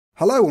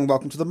Hello and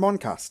welcome to the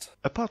Moncast.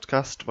 A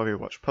podcast where we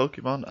watch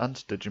Pokemon and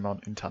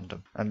Digimon in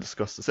tandem and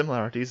discuss the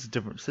similarities and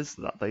differences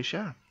that they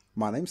share.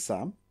 My name's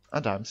Sam.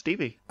 And I'm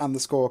Stevie. And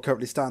the score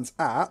currently stands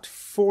at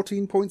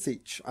 14 points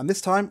each. And this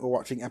time we're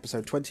watching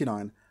episode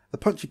 29, The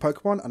Punchy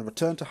Pokemon and a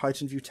Return to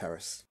Highton View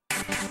Terrace.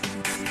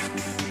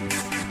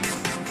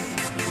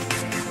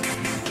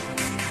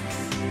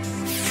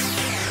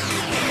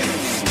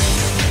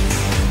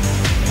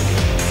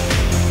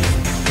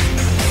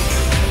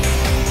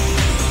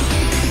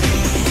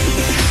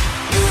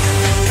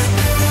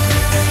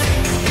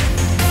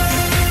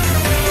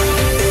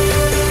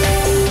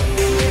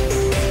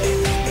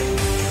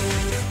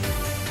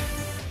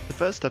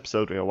 The first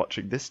episode we are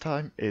watching this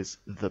time is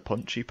The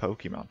Punchy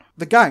Pokemon.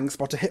 The gang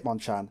spot a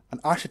Hitmonchan and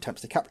Ash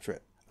attempts to capture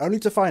it, only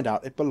to find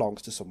out it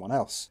belongs to someone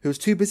else, who is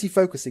too busy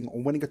focusing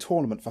on winning a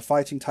tournament for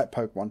fighting type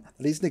Pokemon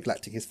that he's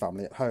neglecting his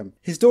family at home.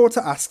 His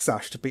daughter asks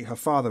Ash to beat her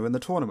father in the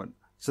tournament,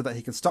 so that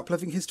he can stop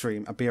living his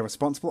dream and be a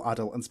responsible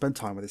adult and spend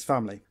time with his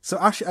family. So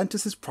Ash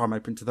enters his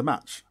Primeape into the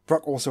match.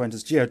 Brock also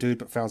enters Geodude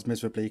but fails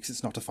miserably because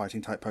it's not a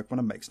fighting type Pokemon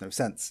and makes no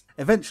sense.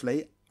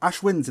 Eventually,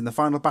 Ash wins in the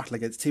final battle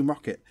against Team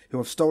Rocket, who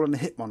have stolen the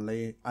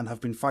Hitmonlee and have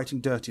been fighting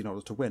dirty in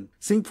order to win.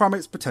 Seeing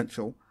Primeape's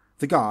potential,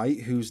 the guy,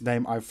 whose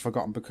name I've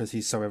forgotten because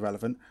he's so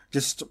irrelevant,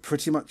 just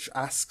pretty much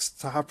asks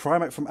to have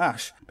Primeape from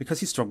Ash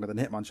because he's stronger than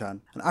Hitmonchan.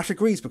 And Ash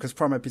agrees because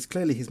Primeape is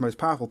clearly his most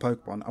powerful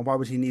Pokemon, and why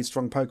would he need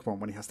strong Pokemon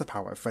when he has the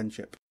power of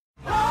friendship?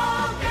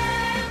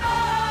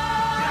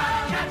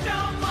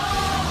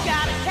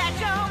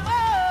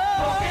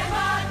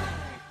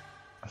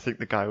 I think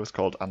the guy was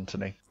called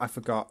Anthony. I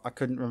forgot. I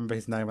couldn't remember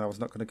his name and I was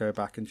not going to go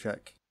back and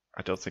check.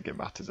 I don't think it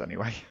matters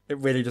anyway. It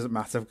really doesn't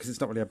matter because it's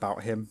not really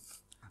about him.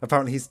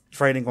 Apparently he's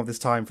training all this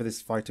time for this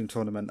fighting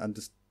tournament and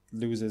just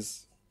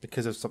loses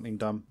because of something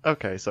dumb.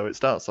 Okay, so it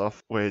starts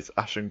off with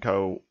Ash and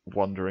Co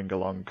wandering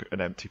along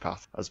an empty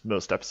path, as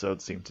most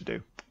episodes seem to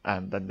do.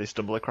 And then they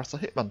stumble across a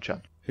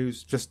Hitmonchan.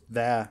 Who's just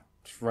there,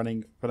 just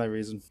running for no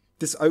reason.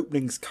 This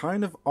opening's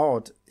kind of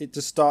odd. It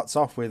just starts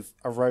off with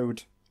a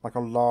road, like a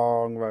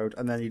long road,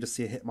 and then you just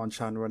see a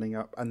Hitmonchan running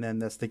up, and then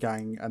there's the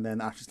gang, and then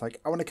Ash is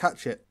like, I want to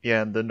catch it.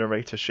 Yeah, and the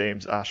narrator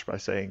shames Ash by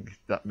saying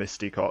that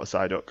Misty caught a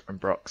Psyduck and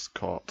Brock's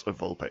caught a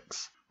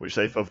Vulpix, which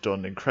they've both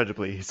done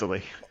incredibly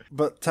easily.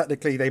 But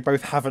technically they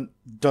both haven't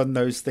done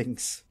those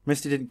things.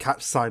 Misty didn't catch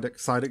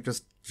Psyduck, Psyduck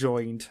just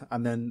joined,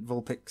 and then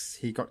Vulpix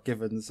he got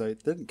given, so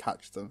it didn't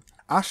catch them.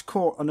 Ash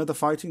caught another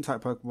fighting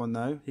type Pokemon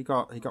though. He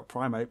got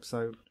Primeape,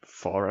 so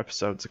 4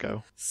 episodes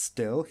ago.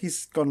 Still,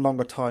 he's gone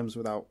longer times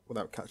without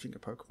catching a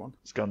Pokemon.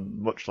 It's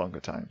gone much longer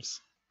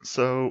times.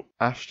 So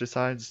Ash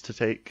decides to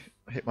take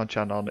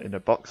Hitmonchan on in a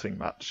boxing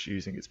match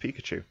using its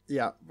Pikachu.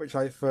 Yeah, which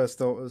I first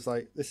thought was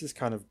like, this is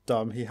kind of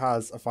dumb. He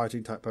has a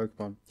fighting type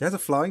Pokemon. He has a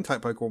flying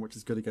type Pokemon, which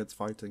is good against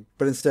fighting.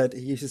 But instead,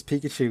 he uses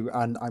Pikachu,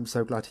 and I'm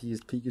so glad he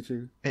used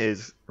Pikachu. It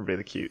is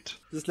really cute.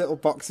 This little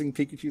boxing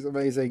Pikachu's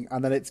amazing,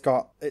 and then it's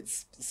got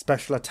its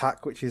special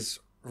attack, which is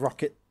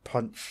Rocket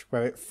Punch,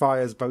 where it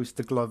fires both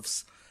the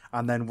gloves,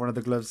 and then one of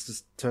the gloves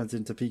just turns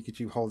into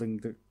Pikachu holding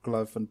the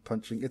glove and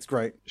punching. It's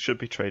great. Should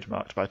be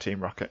trademarked by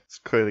Team Rocket. It's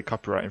clearly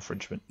copyright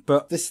infringement.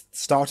 But this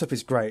startup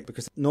is great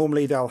because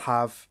normally they'll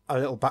have a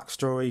little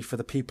backstory for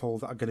the people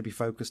that are going to be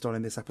focused on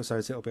in this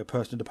episode. So it'll be a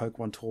person and a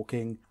Pokemon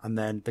talking, and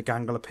then the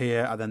gang will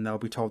appear, and then they'll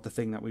be told the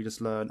thing that we just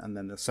learned, and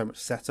then there's so much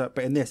setup.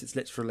 But in this, it's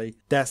literally,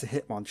 there's a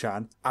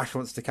Hitmonchan. Ash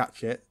wants to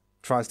catch it,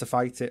 tries to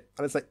fight it,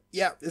 and it's like,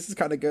 yeah, this is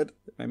kind of good.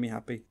 It made me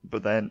happy.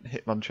 But then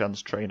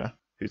Hitmonchan's trainer,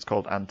 who's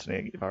called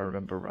Anthony, if I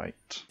remember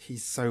right.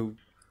 He's so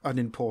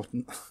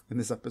unimportant in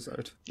this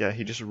episode. Yeah,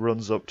 he just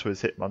runs up to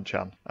his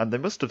Hitmonchan. And they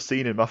must have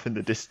seen him off in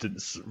the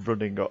distance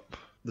running up.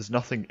 There's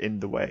nothing in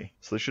the way.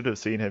 So they should have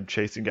seen him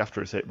chasing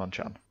after his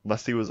Hitmonchan.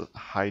 Unless he was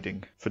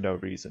hiding for no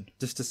reason.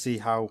 Just to see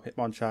how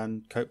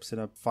Hitmonchan copes in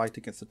a fight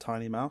against a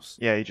tiny mouse.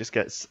 Yeah, he just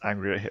gets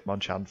angry at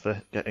Hitmonchan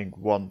for getting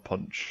one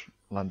punch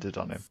landed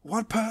on him.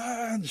 One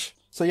punch!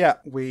 So yeah,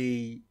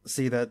 we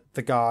see that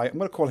the guy, I'm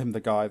going to call him the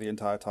guy the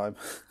entire time.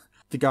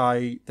 The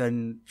guy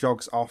then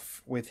jogs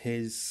off with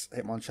his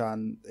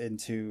Hitmonchan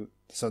into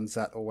the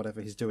sunset or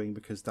whatever he's doing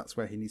because that's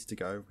where he needs to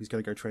go. He's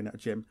going to go train at a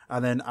gym.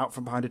 And then out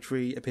from behind a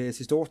tree appears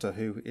his daughter,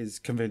 who is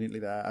conveniently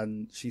there.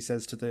 And she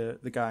says to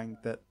the gang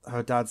that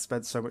her dad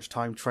spent so much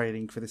time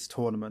training for this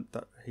tournament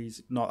that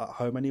he's not at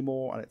home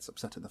anymore, and it's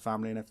upsetting the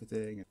family and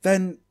everything.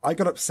 Then I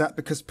got upset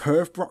because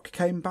Perv Brock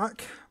came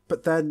back,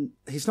 but then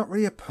he's not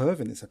really a perv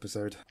in this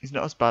episode. He's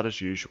not as bad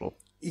as usual.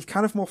 He's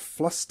kind of more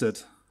flustered,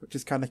 which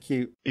is kind of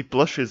cute. He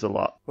blushes a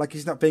lot. Like,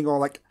 he's not being all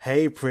like,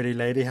 hey, pretty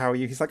lady, how are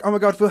you? He's like, oh my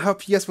god, we'll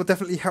help you. Yes, we'll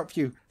definitely help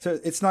you. So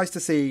it's nice to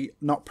see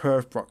not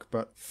perv Brock,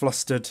 but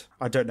flustered.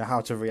 I don't know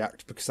how to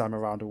react because I'm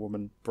around a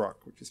woman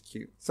Brock, which is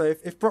cute. So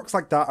if Brock's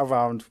like that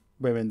around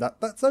women,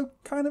 that's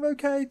kind of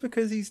okay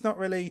because he's not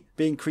really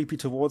being creepy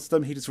towards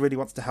them. He just really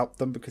wants to help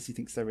them because he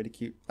thinks they're really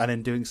cute. And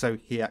in doing so,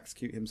 he acts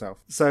cute himself.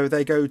 So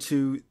they go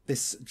to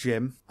this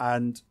gym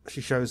and she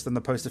shows them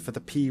the poster for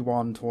the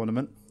P1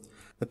 tournament.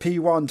 The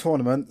P1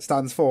 tournament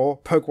stands for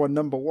Pokemon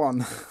number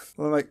 1.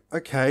 I'm like,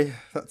 okay,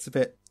 that's a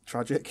bit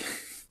tragic.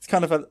 It's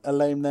kind of a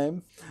lame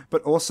name.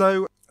 But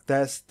also,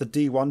 there's the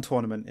D1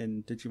 tournament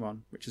in Digimon,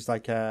 which is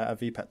like a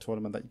VPET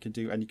tournament that you can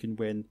do, and you can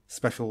win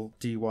special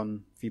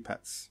D1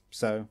 VPETs.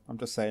 So I'm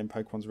just saying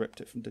Pokemon's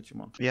ripped it from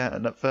Digimon. Yeah,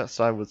 and at first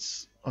I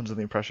was under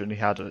the impression he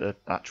had an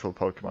actual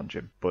Pokemon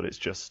gym, but it's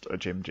just a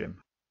gym.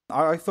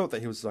 I thought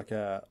that he was like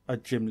a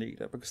gym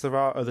leader, because there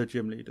are other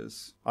gym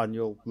leaders, and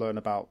you'll learn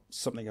about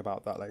something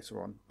about that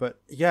later on. But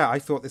yeah, I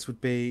thought this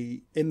would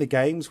be in the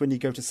games when you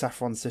go to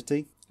Saffron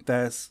City.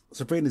 There's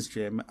Sabrina's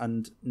gym,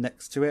 and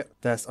next to it,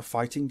 there's a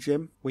fighting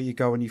gym where you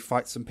go and you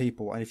fight some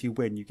people, and if you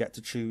win, you get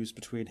to choose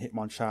between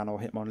Hitmonchan or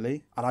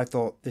Hitmonlee. And I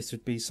thought this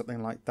would be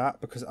something like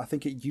that, because I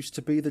think it used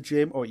to be the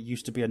gym, or it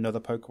used to be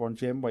another Pokemon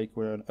gym where you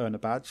could earn a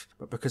badge.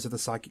 But because of the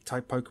psychic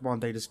type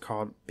Pokemon, they just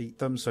can't beat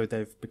them, so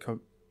they've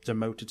become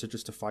demoted to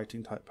just a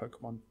fighting type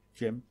Pokemon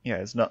gym. Yeah,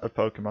 it's not a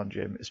Pokemon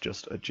gym, it's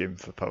just a gym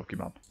for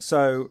Pokemon.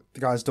 So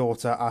the guy's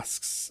daughter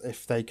asks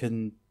if they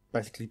can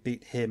basically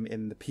beat him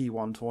in the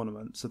P1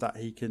 tournament so that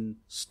he can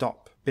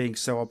stop being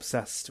so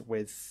obsessed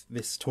with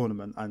this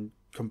tournament and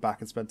come back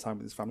and spend time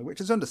with his family, which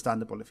is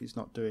understandable if he's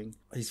not doing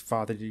his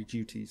fatherly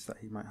duties that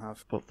he might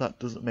have. But that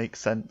doesn't make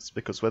sense,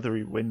 because whether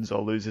he wins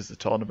or loses the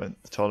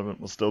tournament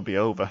will still be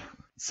over.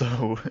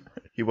 So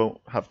he won't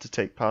have to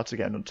take part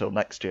again until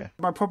next year.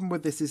 My problem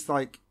with this is,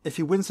 like, if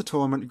he wins the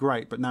tournament,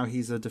 great, but now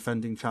he's a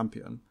defending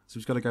champion, so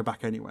he's got to go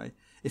back anyway.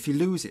 If he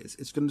loses,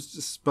 it's going to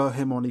just spur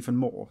him on even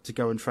more to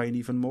go and train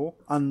even more.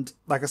 And,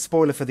 like, a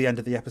spoiler for the end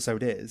of the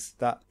episode is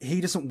that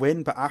he doesn't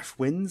win, but Ash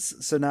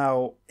wins, so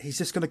now he's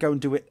just going to go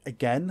and do it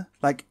again.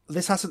 Like,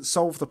 this hasn't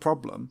solved the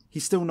problem.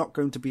 He's still not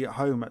going to be at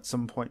home at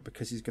some point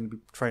because he's going to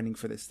be training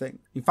for this thing.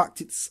 In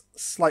fact, it's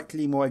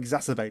slightly more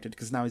exacerbated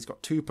because now he's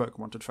got 2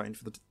 Pokemon to train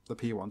for the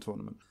P1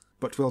 tournament.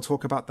 But we'll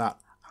talk about that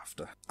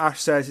after. Ash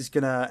says he's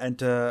going to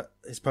enter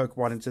his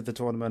Pokemon into the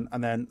tournament,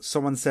 and then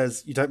someone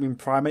says, "You don't mean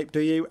Primeape, do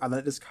you?" And then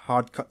it just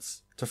hard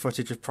cuts to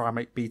footage of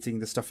Primeape beating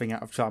the stuffing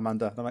out of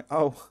Charmander. And I'm like,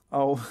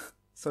 oh,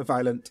 so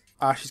violent.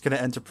 Ash is going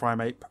to enter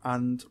Primeape,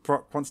 and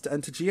Brock wants to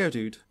enter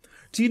Geodude.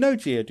 Do you know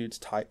Geodude's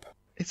type?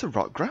 It's a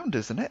rock ground,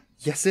 isn't it?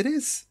 Yes, it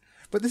is.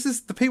 But this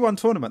is the P1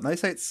 tournament, and they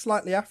say it's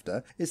slightly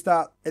after, is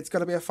that it's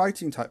going to be a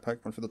fighting type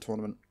Pokemon for the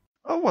tournament.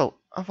 Oh, well,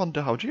 I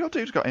wonder how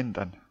Geodude got in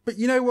then. But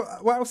you know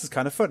what else is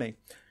kind of funny?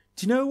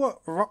 Do you know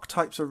what rock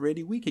types are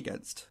really weak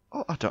against?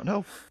 Oh, I don't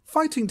know.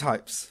 Fighting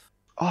types.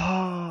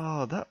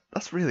 Oh,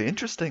 that's really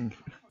interesting.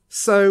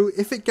 So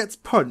if it gets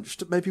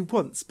punched maybe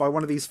once by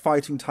one of these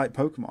fighting type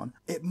Pokemon,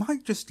 it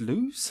might just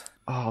lose.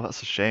 Oh,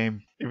 that's a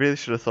shame. You really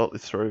should have thought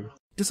this through.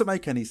 Doesn't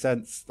make any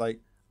sense.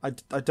 Like,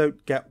 I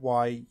don't get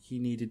why he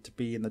needed to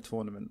be in the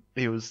tournament.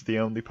 He was the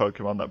only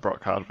Pokemon that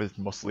Brock had with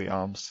muscly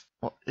arms.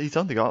 Well, he's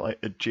only got like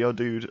a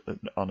Geodude, an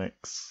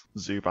Onix,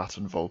 Zubat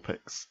and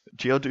Vulpix.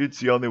 Geodude's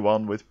the only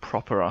one with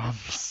proper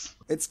arms.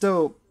 It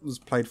still was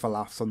played for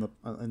laughs in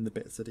the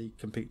bits that he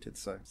competed,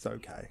 so it's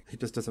okay. It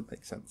just doesn't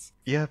make sense.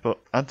 Yeah, but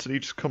Anthony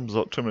just comes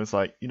up to him and is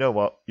like, "You know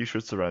what? You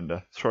should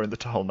surrender. Throw in the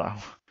towel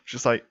now."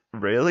 Just like,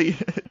 really?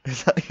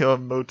 Is that your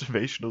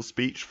motivational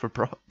speech for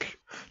Brock?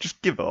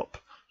 Just give up.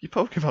 Your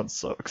Pokemon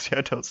sucks.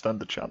 You don't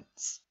stand a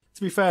chance.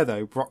 To be fair,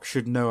 though, Brock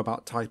should know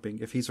about typing.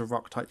 If he's a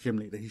Rock-type gym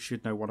leader, he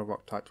should know what a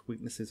Rock-type's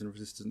weaknesses and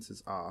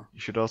resistances are.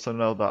 You should also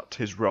know that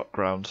his Rock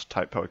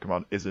Ground-type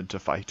Pokemon isn't a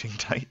fighting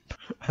type,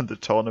 and the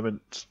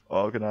tournament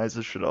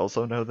organisers should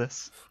also know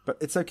this. But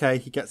it's okay,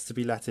 he gets to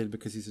be let in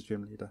because he's a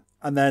gym leader.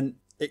 And then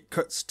it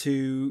cuts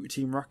to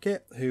Team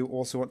Rocket, who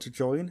also want to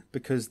join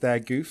because they're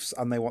goofs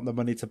and they want the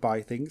money to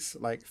buy things,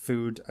 like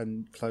food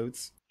and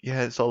clothes.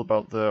 Yeah, it's all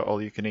about the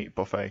all-you-can-eat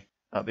buffet.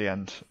 At the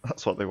end,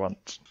 that's what they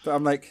want. But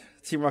I'm like,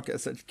 Team Rocket are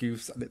such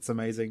goofs, and it's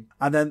amazing.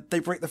 And then they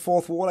break the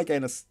fourth wall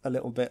again a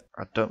little bit.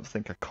 I don't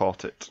think I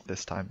caught it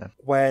this time then.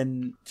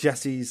 When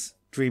Jessie's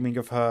dreaming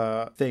of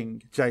her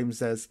thing, James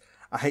says,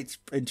 "I hate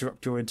to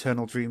interrupt your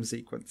internal dream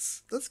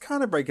sequence." That's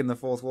kind of breaking the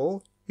fourth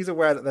wall. He's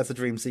aware that there's a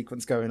dream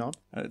sequence going on,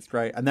 and it's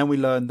great. And then we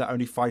learn that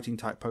only fighting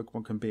type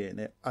Pokemon can be in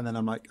it. And then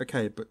I'm like,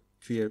 okay, but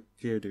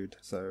Geodude.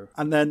 So,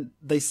 and then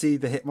they see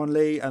the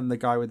Hitmonlee and the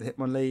guy with the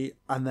Hitmonlee,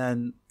 and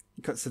then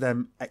it cuts to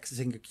them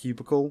exiting a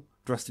cubicle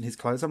dressed in his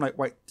clothes. I'm like,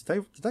 wait,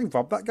 did they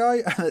rob that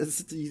guy? And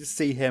you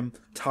see him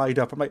tied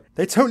up. I'm like,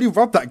 they totally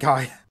robbed that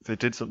guy. They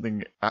did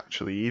something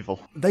actually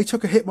evil. They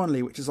took a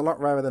Hitmonlee, which is a lot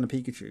rarer than a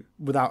Pikachu,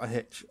 without a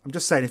hitch. I'm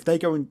just saying, if they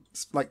go and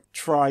like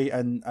try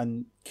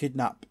and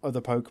kidnap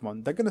other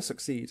Pokemon, they're going to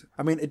succeed.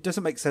 I mean, it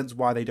doesn't make sense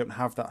why they don't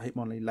have that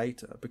Hitmonlee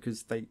later,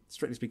 because they,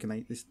 strictly speaking,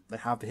 they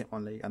have the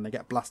Hitmonlee and they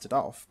get blasted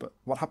off. But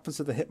what happens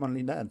to the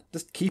Hitmonlee then?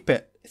 Just keep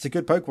it. It's a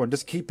good Pokemon.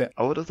 Just keep it.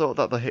 I would have thought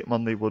that the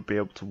Hitmonlee would be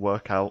able to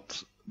work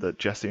out that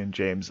Jessie and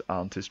James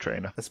aren't his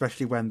trainer.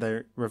 Especially when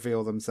they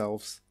reveal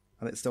themselves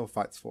and it still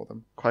fights for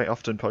them. Quite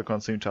often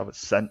Pokemon seem to have a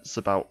sense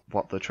about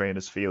what the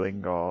trainer's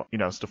feeling or,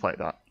 stuff like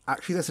that.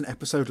 Actually, there's an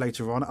episode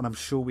later on, and I'm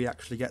sure we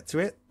actually get to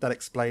it, that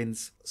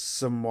explains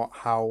somewhat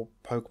how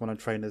Pokemon and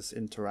trainers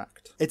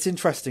interact. It's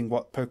interesting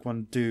what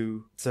Pokemon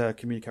do to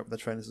communicate with their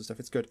trainers and stuff.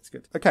 It's good.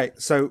 Okay,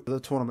 so the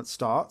tournament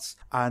starts,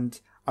 and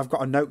I've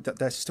got a note that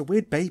there's just a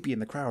weird baby in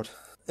the crowd.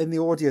 in the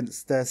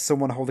audience, there's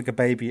someone holding a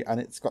baby and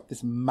it's got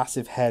this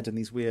massive head and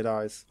these weird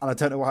eyes. And I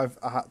don't know why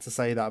I had to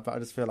say that, but I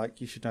just feel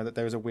like you should know that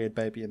there is a weird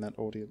baby in that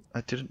audience.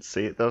 I didn't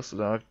see it though, so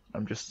now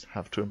I'm just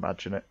have to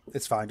imagine it.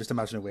 It's fine, just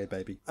imagine a weird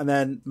baby. And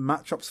then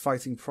Matchop's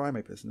fighting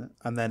Primeape, isn't it?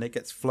 And then it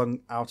gets flung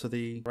out of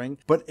the ring.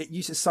 But it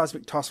uses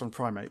Seismic Toss on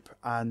Primeape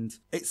and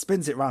it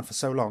spins it around for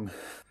so long.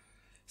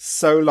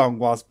 So long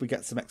whilst we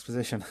get some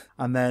exposition.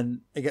 And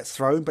then it gets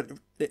thrown, but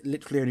it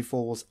literally only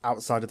falls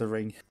outside of the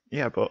ring.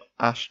 Yeah, but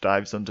Ash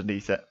dives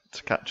underneath it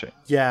to catch it.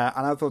 Yeah,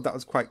 and I thought that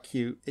was quite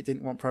cute. It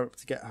didn't want Primeape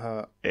to get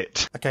hurt.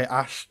 Okay,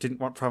 Ash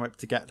didn't want Primeape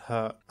to get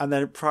hurt. And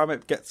then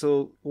Primeape gets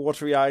all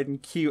watery-eyed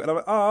and cute. And I'm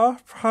like, oh,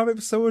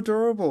 Primeape's so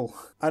adorable.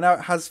 And now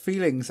it has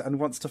feelings and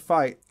wants to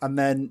fight. And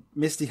then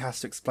Misty has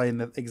to explain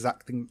the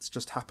exact thing that's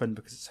just happened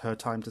because it's her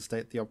time to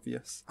state the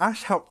obvious.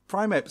 Ash helped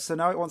Primeape, so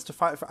now it wants to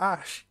fight for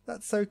Ash.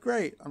 That's so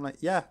great. I'm like,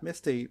 yeah,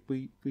 Misty,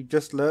 we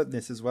just learned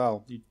this as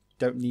well. You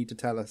don't need to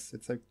tell us.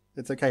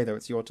 It's okay, though.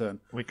 It's your turn.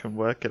 We can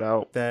work it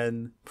out.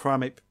 Then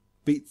Primeape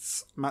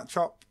beats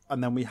Matchop,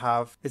 and then we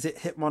have... Is it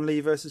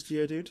Hitmonlee versus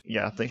Geodude?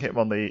 Yeah, I think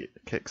Hitmonlee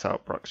kicks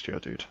out Brock's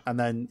Geodude. And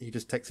then he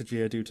just takes a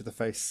Geodude to the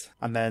face.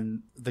 And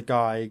then the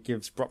guy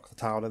gives Brock the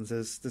towel and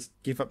says, just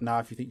give up now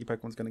if you think your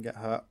Pokemon's going to get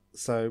hurt.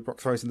 So Brock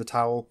throws in the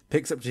towel,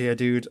 picks up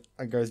Geodude,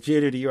 and goes,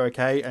 Geodude, are you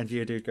okay? And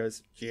Geodude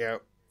goes,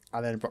 Geo.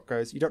 And then Brock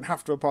goes, you don't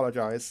have to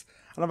apologise.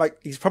 And I'm like,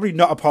 he's probably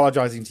not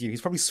apologising to you.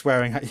 He's probably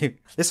swearing at you.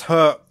 This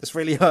hurt. This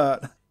really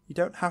hurt. You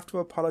don't have to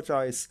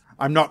apologise.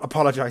 I'm not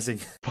apologising.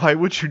 Why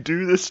would you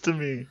do this to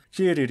me?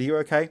 Geodude, are you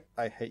okay?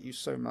 I hate you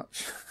so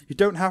much. You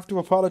don't have to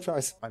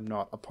apologise. I'm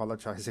not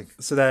apologising.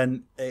 So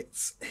then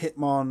it's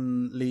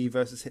Hitmonlee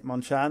versus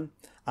Hitmonchan.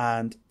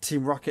 And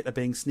Team Rocket are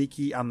being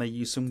sneaky and they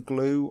use some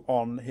glue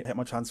on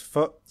Hitmonchan's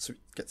foot so it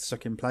gets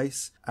stuck in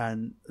place.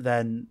 And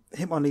then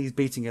Hitmonlee's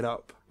beating it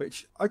up,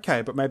 which,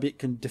 okay, but maybe it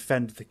can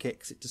defend the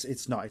kicks.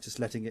 It's not. It's just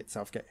letting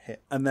itself get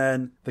hit. And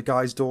then the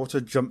guy's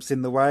daughter jumps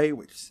in the way,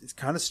 which is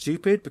kind of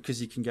stupid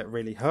because you can get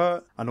really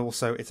hurt. And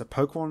also it's a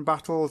Pokemon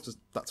battle. Just,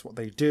 that's what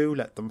they do.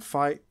 Let them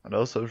fight. And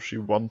also she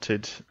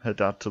wanted her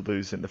dad to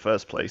lose in the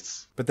first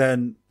place. But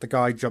then the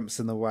guy jumps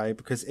in the way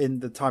because in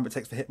the time it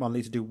takes for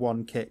Hitmonlee to do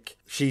one kick,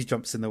 she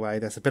jumps in the way.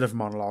 There's a bit of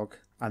monologue.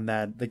 And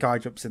then the guy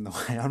jumps in the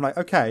way. I'm like,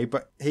 okay,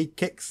 but he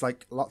kicks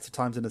like lots of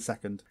times in a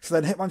second. So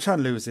then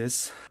Hitmonchan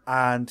loses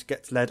and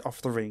gets led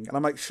off the ring. And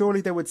I'm like,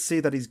 surely they would see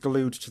that he's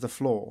glued to the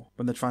floor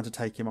when they're trying to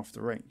take him off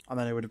the ring. And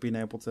then they would have been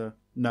able to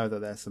know that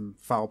there's some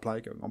foul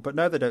play going on. But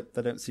no, they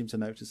don't seem to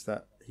notice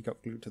that he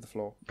got glued to the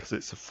floor. Because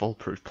it's a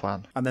foolproof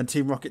plan. And then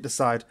Team Rocket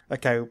decide,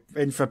 okay,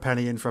 in for a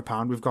penny, in for a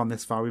pound. We've gone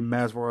this far. We may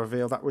as well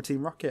reveal that we're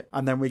Team Rocket.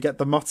 And then we get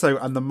the motto.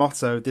 And the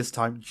motto this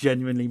time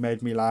genuinely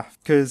made me laugh.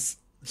 Because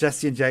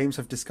Jesse and James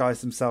have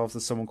disguised themselves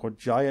as someone called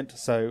Giant.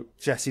 So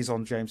Jesse's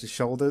on James's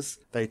shoulders.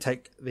 They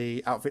take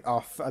the outfit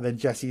off. And then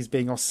Jesse's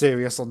being all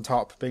serious on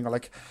top. Being all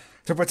like,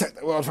 to protect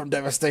the world from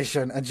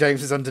devastation. And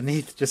James is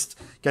underneath just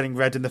getting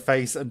red in the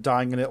face and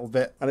dying a little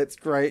bit. And it's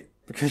great.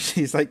 Because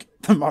she's like,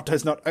 the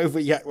motto's not over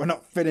yet, we're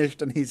not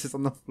finished, and he's just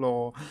on the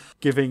floor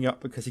giving up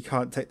because he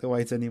can't take the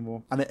weight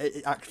anymore. And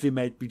it actually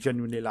made me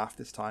genuinely laugh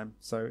this time,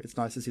 so it's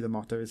nice to see the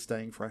motto is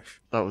staying fresh.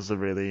 That was a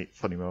really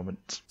funny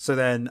moment. So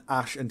then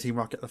Ash and Team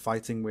Rocket are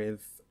fighting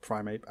with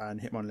Primeape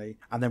and Hitmonlee,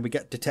 and then we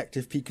get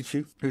Detective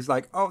Pikachu, who's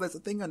like, oh, there's a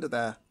thing under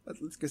there,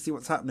 let's go see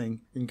what's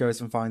happening, and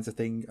goes and finds the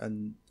thing,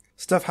 and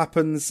stuff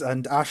happens,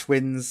 and Ash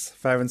wins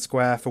fair and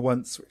square for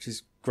once, which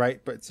is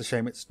great, but it's a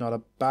shame it's not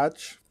a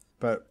badge,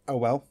 but oh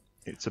well.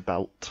 It's a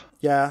belt.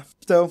 Yeah,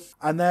 still.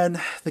 And then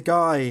the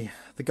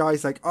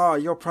guy's like, oh,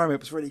 your Primeape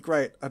was really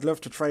great. I'd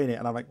love to train it.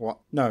 And I'm like, what?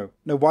 No,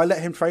 why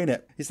let him train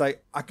it? He's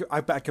like,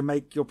 I bet I can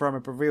make your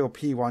Primeape a real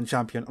P1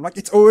 champion. I'm like,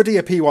 it's already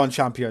a P1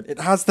 champion.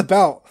 It has the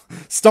belt.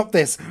 Stop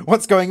this.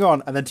 What's going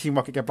on? And then Team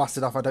Rocket get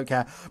blasted off. I don't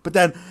care. But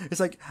then it's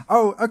like,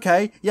 oh,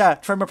 okay, yeah,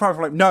 train my Primeape.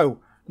 I'm like, no,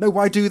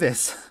 why do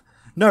this?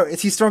 No,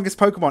 it's his strongest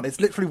Pokemon. It's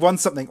literally won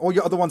something. All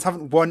your other ones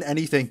haven't won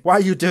anything. Why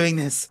are you doing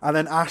this? And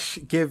then Ash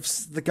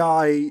gives the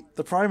guy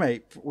the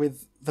Primeape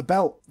with the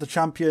belt, the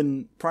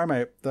champion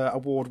Primeape, the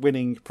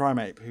award-winning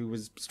Primeape, who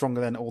was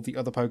stronger than all the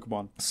other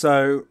Pokemon.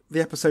 So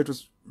the episode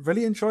was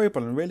really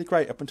enjoyable and really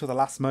great up until the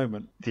last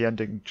moment. The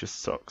ending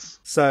just sucks.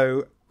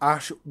 So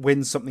Ash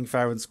wins something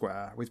fair and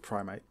square with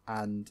Primeape,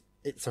 and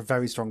it's a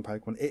very strong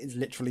Pokemon. It is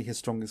literally his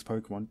strongest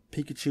Pokemon.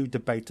 Pikachu,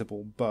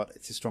 debatable, but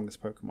it's his strongest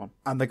Pokemon.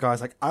 And the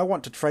guy's like, I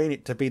want to train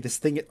it to be this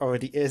thing it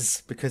already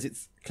is because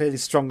it's clearly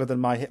stronger than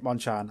my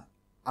Hitmonchan.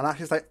 And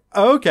Ash is like,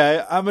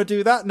 okay, I'm going to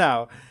do that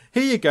now.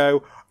 Here you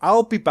go.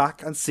 I'll be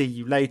back and see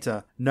you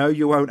later. No,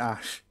 you won't,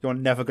 Ash. You're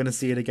never going to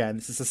see it again.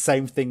 This is the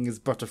same thing as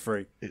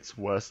Butterfree. It's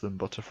worse than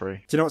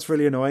Butterfree. Do you know what's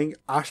really annoying?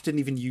 Ash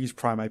didn't even use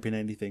Primeape in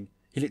anything.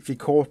 He literally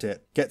caught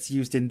it, gets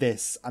used in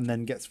this, and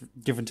then gets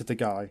given to the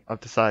guy.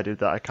 I've decided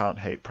that I can't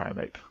hate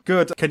Primeape.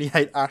 Good. Can you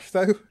hate Ash,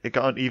 though? It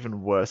got an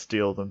even worse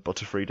deal than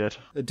Butterfree did.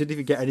 It didn't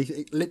even get anything.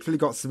 It literally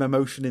got some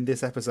emotion in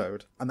this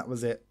episode, and that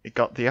was it. It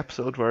got the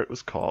episode where it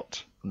was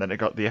caught, and then it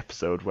got the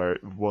episode where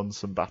it won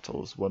some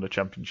battles, won a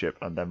championship,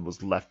 and then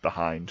was left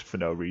behind for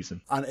no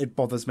reason. And it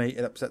bothers me.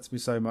 It upsets me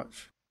so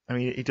much. I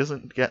mean, he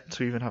doesn't get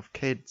to even have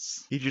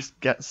kids. He just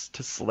gets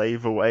to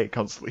slave away,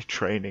 constantly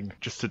training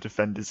just to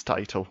defend his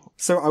title.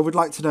 So I would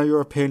like to know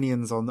your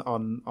opinions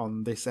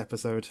on this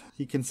episode.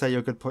 You can say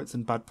your good points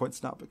and bad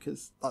points now,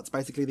 because that's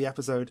basically the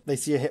episode. They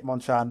see a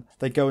Hitmonchan,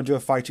 they go and do a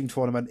fighting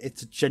tournament.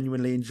 It's a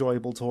genuinely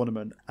enjoyable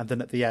tournament, and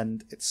then at the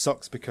end it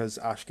sucks because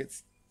Ash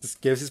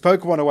just gives his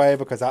Pokemon away,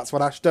 because that's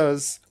what Ash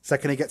does.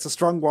 Second he gets a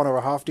strong one or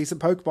a half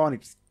decent Pokemon, he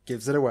just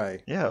gives it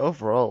away. Yeah,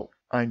 overall,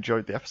 I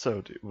enjoyed the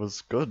episode. It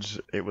was good.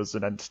 It was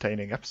an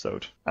entertaining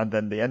episode. And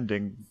then the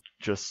ending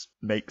just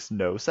makes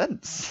no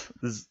sense.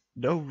 There's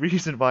no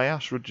reason why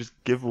Ash would just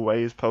give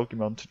away his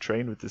Pokemon to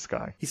train with this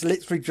guy. He's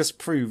literally just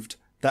proved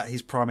that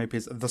his Primeape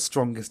is the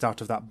strongest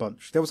out of that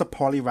bunch. There was a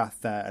Poliwrath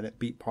there, and it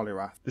beat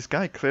Poliwrath. This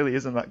guy clearly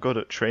isn't that good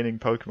at training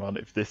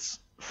Pokemon if this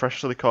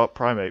freshly caught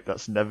Primeape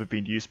that's never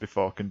been used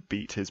before can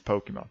beat his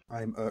Pokemon.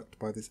 I'm irked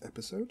by this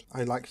episode.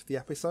 I liked the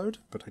episode,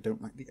 but I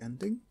don't like the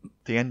ending.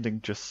 The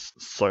ending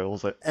just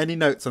soils it. Any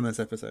notes on this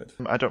episode?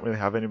 I don't really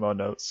have any more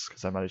notes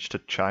because I managed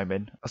to chime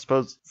in. I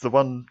suppose the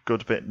one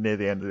good bit near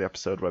the end of the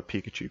episode where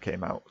Pikachu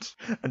came out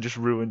and just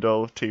ruined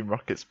all of Team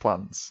Rocket's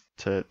plans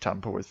to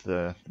tamper with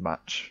the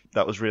match.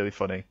 That was really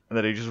funny. And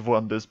then he just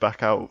wanders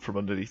back out from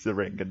underneath the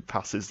ring and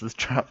passes the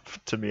trap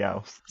to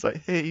Meowth. It's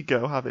like, here you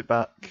go, have it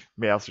back.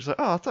 Meowth's just like,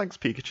 oh, thanks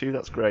Pikachu,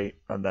 that's great.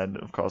 And then,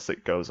 of course,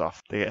 it goes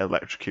off. They get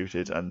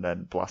electrocuted and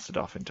then blasted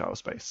off into outer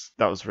space.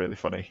 That was really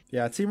funny.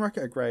 Yeah, Team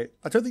Rocket are great.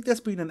 I don't think there's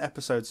been an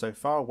episode so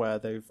far where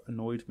they've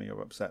annoyed me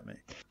or upset me.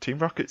 Team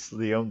Rocket's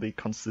the only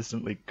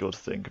consistently good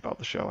thing about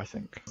the show, I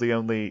think. The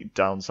only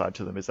downside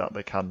to them is that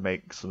they can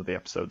make some of the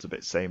episodes a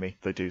bit samey.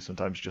 They do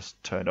sometimes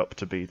just turn up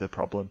to be the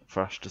problem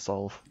for Ash to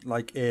solve.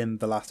 Like in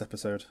the last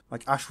episode.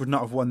 Like, Ash would not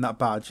have won that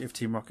badge if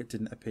Team Rocket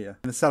didn't appear.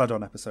 In the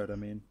Celadon episode, I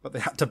mean. But they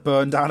had to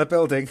burn down a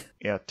building.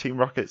 Yeah, Team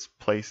Rocket's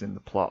place in the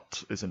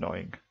plot is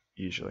annoying,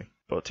 usually.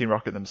 But Team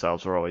Rocket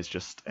themselves are always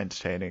just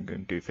entertaining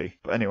and goofy.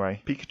 But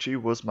anyway, Pikachu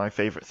was my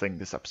favourite thing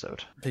this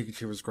episode.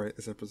 Pikachu was great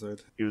this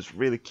episode. He was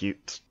really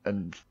cute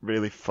and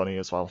really funny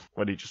as well,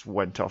 when he just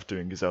went off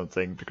doing his own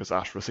thing because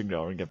Ash was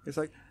ignoring him. It's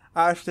like,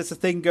 Ash, there's a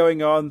thing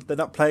going on. They're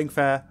not playing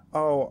fair.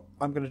 Oh,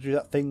 I'm going to do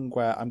that thing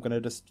where I'm going to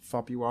just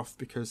fob you off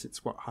because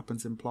it's what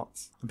happens in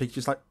plots. And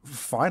Pikachu's like,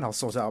 fine, I'll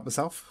sort it out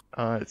myself.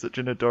 It's such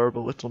an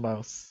adorable little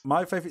mouse.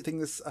 My favourite thing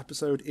this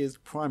episode is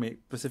Primeape,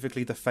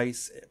 specifically the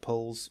face it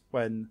pulls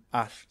when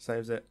Ash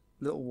saves it.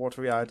 Little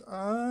watery-eyed,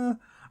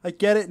 I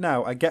get it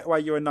now. I get why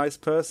you're a nice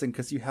person,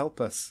 because you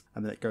help us.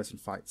 And then it goes and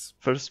fights.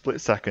 For a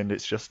split second,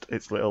 it's just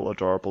its little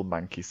adorable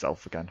manky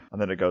self again. And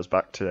then it goes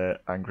back to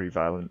angry,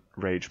 violent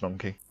rage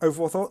monkey.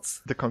 Overall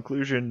thoughts? The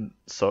conclusion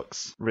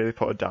sucks. Really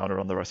put a downer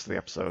on the rest of the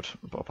episode.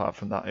 But apart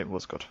from that, it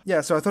was good.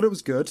 Yeah, so I thought it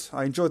was good.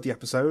 I enjoyed the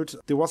episode.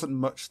 There wasn't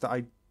much that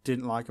I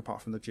didn't like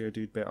apart from the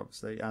Geodude bit,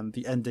 obviously, and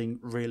the ending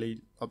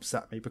really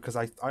upset me because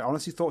I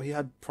honestly thought he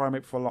had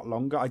Primeape for a lot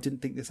longer. I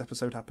didn't think this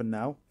episode happened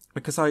now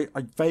because I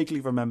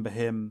vaguely remember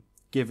him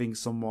giving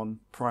someone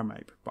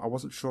Primeape, but I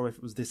wasn't sure if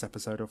it was this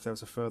episode or if there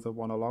was a further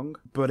one along.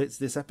 But it's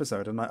this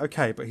episode, and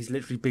okay, but he's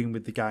literally been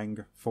with the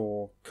gang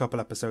for a couple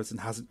episodes and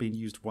hasn't been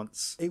used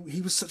once.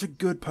 He was such a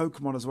good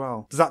Pokemon as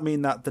well. Does that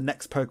mean that the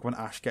next Pokemon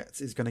Ash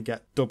gets is going to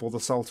get double the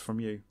salt from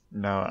you?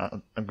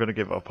 No, I'm going to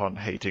give up on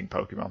hating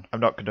Pokemon. I'm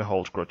not going to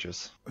hold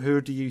grudges.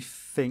 Who do you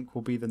think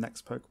will be the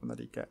next Pokemon that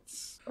he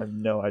gets? I have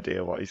no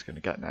idea what he's going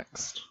to get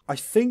next. I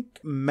think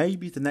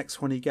maybe the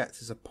next one he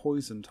gets is a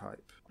poison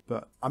type.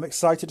 But I'm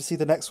excited to see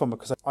the next one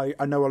because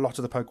I know a lot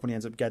of the Pokemon he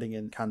ends up getting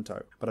in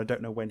Kanto, but I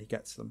don't know when he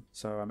gets them,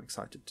 so I'm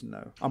excited to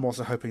know. I'm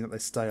also hoping that they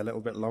stay a little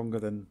bit longer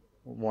than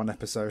one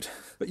episode.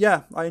 But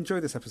yeah, I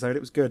enjoyed this episode. It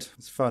was good.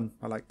 It's fun.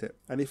 I liked it.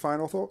 Any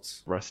final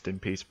thoughts? Rest in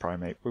peace,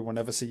 Primeape. We will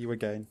never see you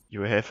again.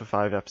 You were here for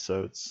 5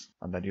 episodes,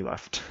 and then you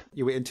left.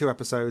 You were in 2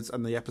 episodes,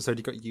 and the episode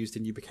you got used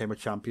in, you became a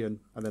champion,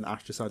 and then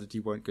Ash decided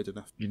you weren't good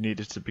enough. You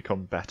needed to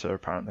become better,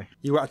 apparently.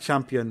 You were a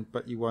champion,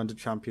 but you weren't a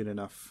champion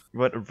enough.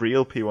 You weren't a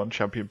real P1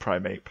 champion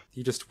Primeape.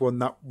 You just won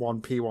that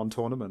one P1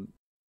 tournament.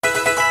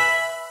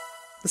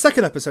 The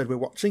second episode we're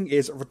watching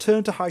is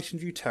Return to Highton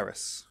View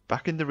Terrace.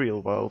 Back in the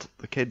real world,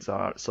 the kids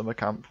are at summer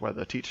camp where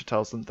their teacher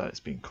tells them that it's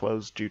been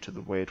closed due to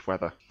the weird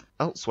weather.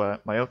 Elsewhere,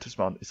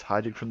 Mon is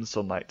hiding from the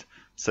sunlight,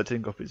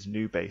 setting up his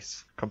new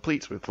base,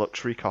 complete with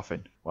luxury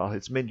coffin, while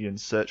his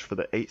minions search for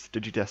the 8th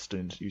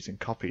Digidestined using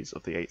copies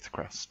of the 8th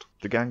crest.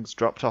 The gang's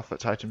dropped off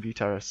at Highton View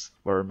Terrace,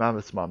 where a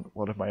Mammothmon,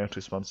 one of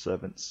Mon's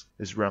servants,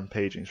 is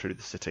rampaging through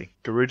the city.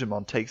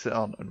 Garudamon takes it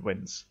on and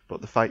wins,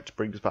 but the fight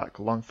brings back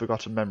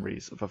long-forgotten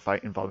memories of a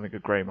fight involving a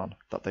Greymon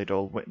that they'd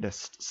all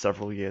witnessed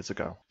several years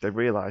ago. They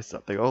realise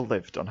that they all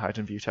lived on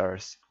Highton View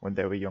Terrace when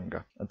they were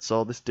younger, and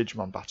saw this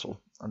Digimon battle,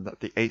 and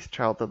that the 8th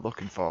child they're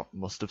looking for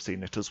must have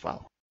seen it as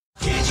well.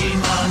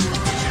 Digimon,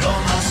 digital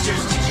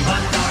monsters,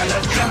 Digimon are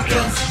the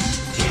champions.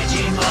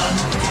 Digimon,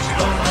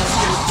 digital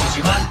monsters,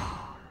 Digimon.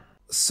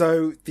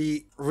 So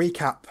the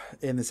recap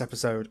in this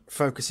episode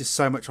focuses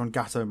so much on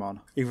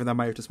Gatomon, even though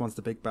Myotismon's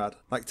the big bad.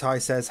 Like Tai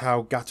says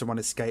how Gatomon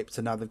escaped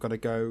and now they've got to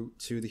go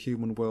to the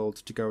human world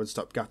to go and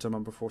stop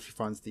Gatomon before she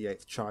finds the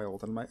 8th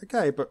child. And I'm like,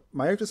 okay, but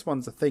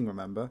Myotismon's a thing,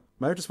 remember?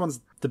 Myotismon's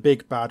the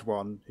big bad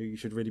one who you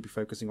should really be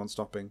focusing on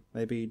stopping.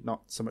 Maybe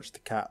not so much the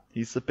cat.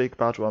 He's the big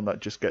bad one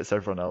that just gets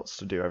everyone else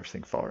to do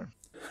everything for him.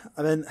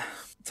 And then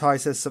Tai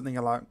says something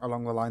along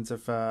the lines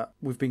of,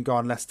 we've been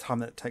gone less time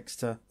than it takes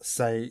to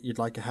say you'd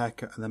like a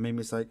haircut. And then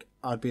Mimi's like,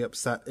 I'd be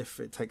upset if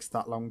it takes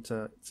that long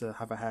to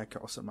have a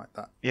haircut or something like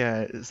that.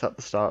 Yeah, it's at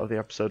the start of the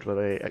episode where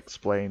they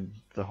explain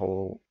the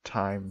whole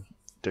time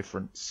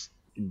difference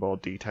in more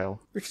detail.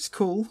 Which is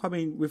cool. I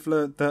mean, we've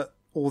learned that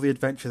all the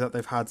adventure that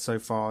they've had so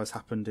far has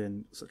happened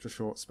in such a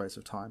short space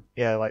of time.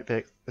 Yeah, like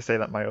they say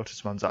that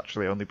Myotismon's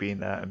actually only been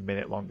there a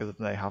minute longer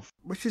than they have.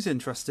 Which is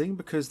interesting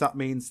because that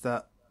means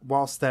that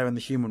whilst they're in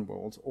the human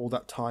world, all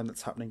that time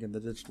that's happening in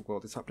the digital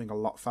world is happening a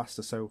lot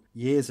faster. So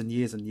years and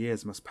years and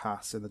years must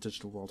pass in the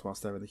digital world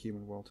whilst they're in the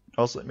human world.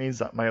 Also, it means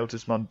that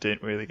Myotismon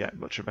didn't really get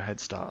much of a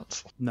head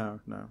start. No.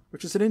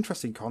 Which is an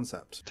interesting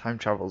concept. Time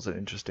travel's an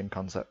interesting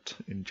concept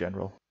in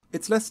general.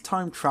 It's less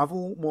time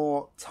travel,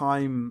 more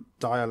time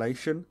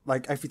dilation.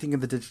 Like, everything in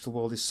the digital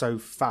world is so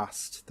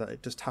fast that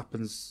it just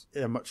happens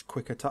in a much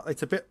quicker time.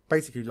 It's a bit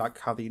basically like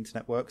how the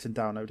internet works in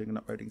downloading and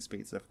uploading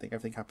speeds and everything.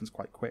 Everything happens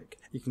quite quick.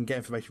 You can get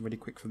information really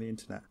quick from the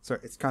internet. So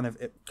it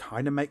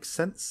kind of makes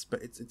sense,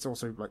 but it's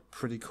also like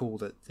pretty cool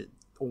that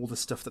all the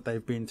stuff that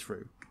they've been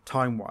through,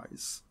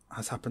 time-wise,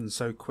 has happened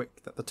so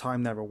quick that the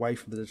time they're away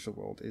from the digital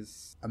world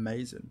is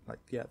amazing. Like,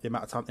 yeah, the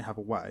amount of time they have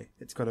away,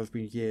 it's got to have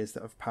been years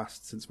that have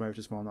passed since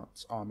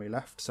Motismon's army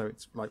left. So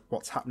it's like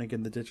what's happening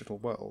in the digital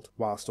world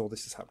whilst all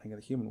this is happening in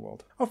the human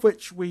world, of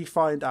which we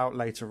find out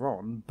later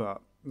on.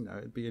 But you know,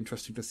 it'd be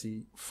interesting to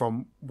see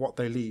from what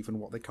they leave and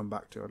what they come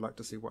back to. I'd like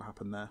to see what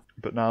happened there.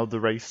 But now the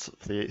race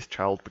for the 8th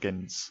child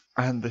begins,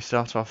 and they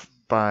start off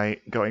by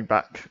going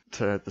back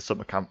to the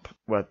summer camp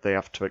where they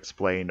have to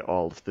explain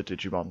all of the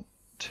Digimon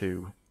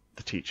to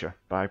the teacher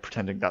by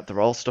pretending that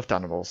they're all stuffed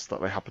animals that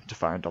they happen to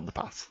find on the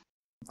path.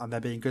 And they're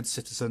being good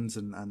citizens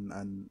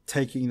and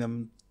taking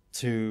them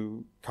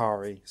to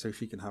Kari so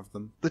she can have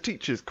them. The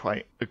teacher's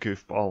quite a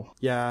goofball.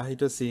 Yeah, he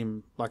does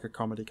seem like a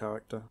comedy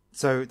character.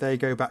 So they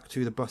go back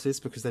to the buses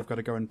because they've got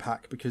to go and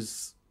pack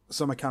because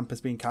summer camp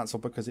has been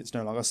cancelled because it's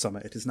no longer summer,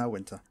 it is now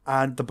winter.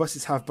 And the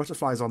buses have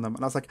butterflies on them,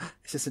 and I was like,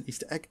 is this an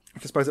Easter egg? I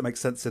suppose it makes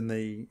sense in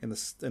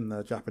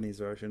the Japanese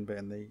version, but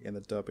in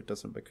the dub it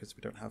doesn't because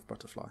we don't have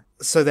butterfly.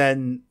 So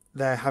then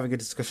they're having a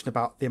discussion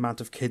about the amount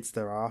of kids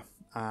there are,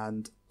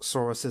 and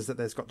Sora says that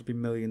there's got to be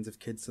millions of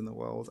kids in the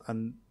world,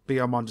 and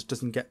Biyomon just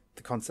doesn't get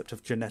the concept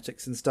of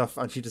genetics and stuff,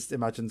 and she just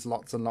imagines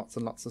lots and lots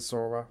and lots of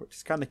Sora, which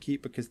is kind of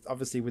cute because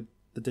obviously with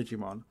the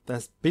Digimon,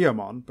 there's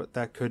Biyomon, but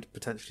there could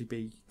potentially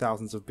be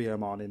thousands of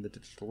Biyomon in the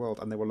digital world,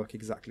 and they will look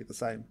exactly the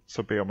same.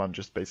 So Biyomon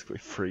just basically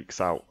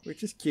freaks out.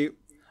 Which is cute.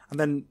 And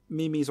then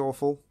Mimi's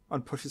awful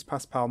and pushes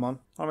past Palmon.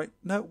 I'm like,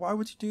 no, why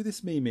would you do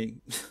this,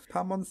 Mimi?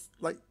 Palmon's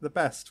like the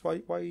best.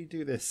 Why you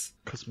do this?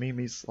 Because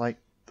Mimi's like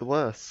the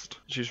worst.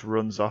 She just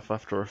runs off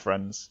after her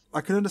friends. I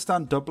can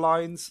understand dub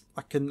lines.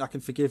 I can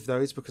forgive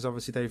those because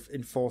obviously they've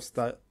enforced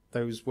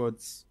those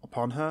words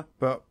upon her.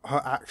 But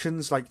her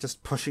actions, like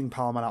just pushing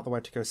Palmon out the way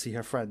to go see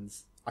her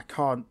friends, I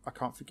can't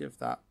forgive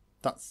that.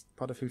 That's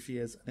part of who she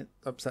is, and it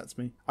upsets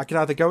me. I can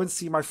either go and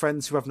see my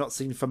friends who I've not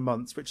seen for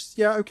months, which is,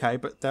 yeah, okay,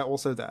 but they're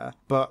also there.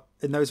 But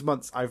in those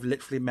months, I've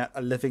literally met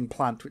a living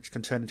plant which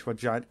can turn into a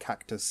giant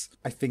cactus.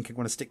 I think I'm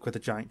going to stick with a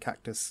giant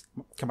cactus.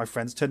 Can my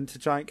friends turn into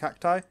giant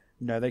cacti?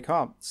 No, they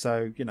can't.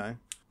 So, you know.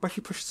 But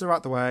she pushes her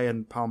out the way,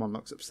 and Palmon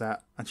looks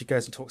upset. And she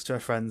goes and talks to her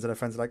friends, and her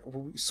friends are like,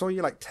 well, we saw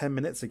you like 10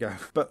 minutes ago.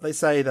 But they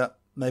say that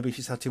maybe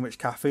she's had too much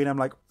caffeine. I'm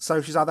like,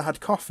 so she's either had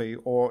coffee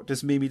or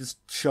does Mimi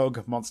just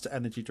chug Monster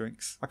energy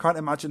drinks? I can't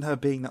imagine her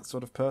being that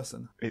sort of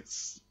person.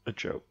 It's a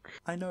joke.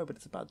 I know, but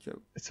it's a bad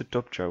joke. It's a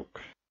dub joke.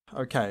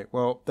 Okay,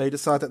 well, they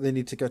decide that they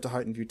need to go to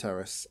Highton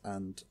Terrace,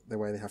 and the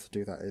way they have to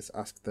do that is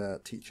ask their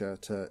teacher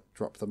to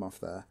drop them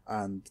off there.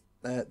 And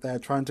they're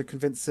trying to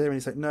convince him, and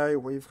he's like, no,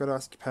 well, you've got to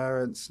ask your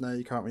parents. No,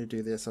 you can't really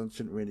do this. I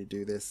shouldn't really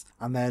do this.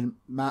 And then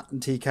Matt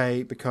and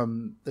TK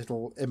become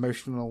little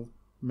emotional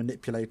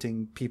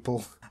manipulating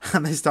people,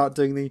 and they start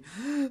doing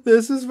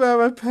this is where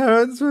my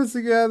parents were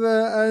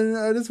together and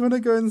I just want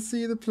to go and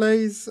see the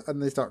place, and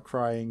they start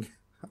crying.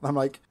 And I'm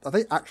like, are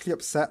they actually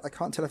upset? I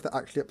can't tell if they're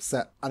actually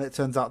upset, and it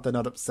turns out they're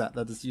not upset,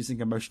 they're just using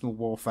emotional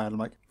warfare. And I'm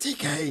like,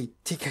 TK,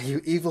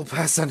 you evil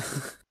person.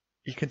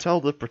 You can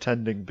tell they're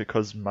pretending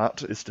because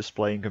Matt is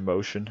displaying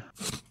emotion.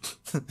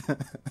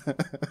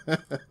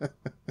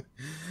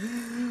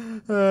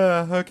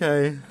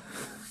 Okay.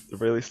 The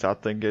really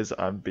sad thing is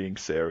I'm being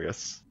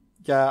serious.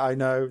 Yeah, I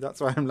know. That's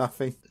why I'm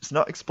laughing. It's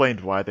not explained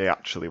why they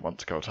actually want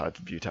to go to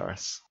Highton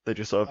Terrace. They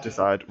just sort of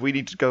decide, we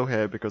need to go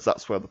here because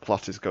that's where the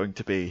plot is going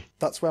to be.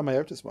 That's where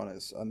Myotismon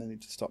is, and they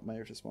need to stop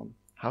Myotismon.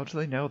 How do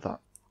they know that?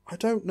 I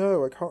don't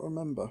know. I can't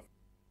remember.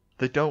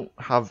 They don't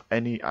have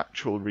any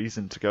actual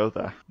reason to go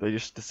there. They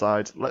just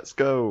decide, let's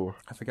go.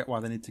 I forget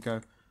why they need to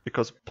go.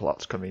 Because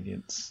plot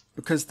convenience.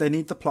 Because they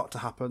need the plot to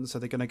happen, so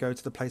they're going to go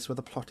to the place where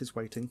the plot is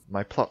waiting.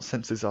 My plot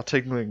senses are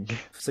tingling.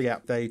 So yeah,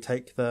 they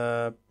take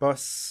the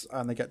bus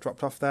and they get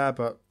dropped off there,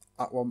 but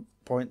at one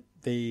point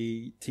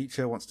the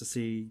teacher wants to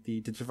see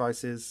the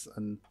Digivices,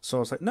 and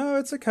Sora's like, no,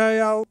 it's okay,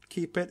 I'll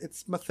keep it,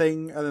 it's my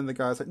thing. And then the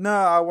guy's like, no,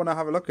 I want to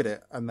have a look at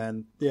it. And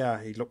then,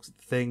 yeah, he looks at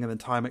the thing, and then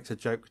Ty makes a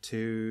joke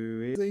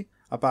to Izzy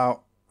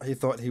about he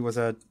thought he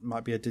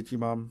might be a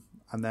Digimon.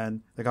 And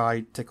then the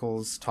guy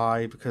tickles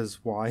Ty because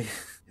why?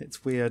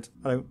 It's weird.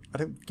 I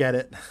don't get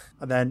it.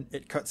 And then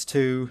it cuts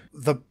to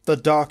the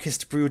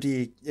darkest,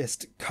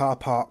 broodiest car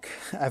park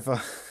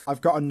ever. I've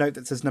got a note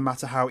that says no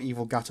matter how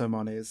evil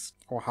Gatomon is,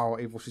 or how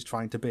evil she's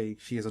trying to be,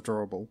 she is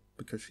adorable,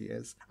 because she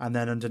is. And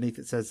then underneath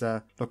it says,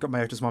 look at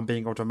Outro's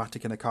being all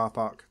dramatic in a car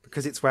park,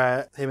 because it's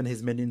where him and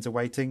his minions are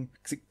waiting.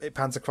 Because it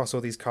pans across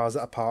all these cars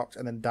that are parked,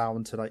 and then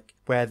down to like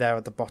where they're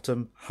at the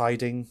bottom,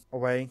 hiding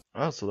away.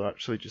 Oh, so they're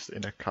actually just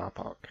in a car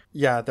park.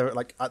 Yeah, they're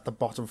like at the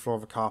bottom floor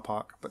of a car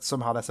park, but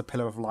somehow there's a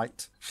pillar of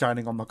light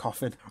shining on the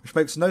coffin, which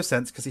makes no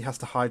sense because he has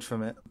to hide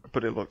from it.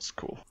 But it looks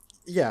cool.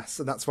 Yes,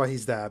 and that's why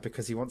he's there,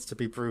 because he wants to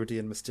be broody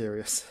and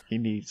mysterious. He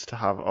needs to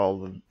have all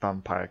the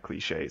vampire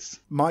cliches.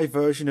 My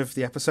version of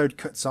the episode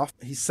cuts off.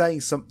 He's saying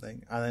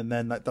something, and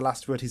then like the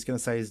last word he's going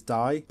to say is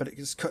die, but it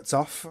just cuts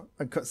off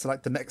and cuts to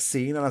like the next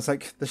scene, and I was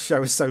like, the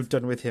show is so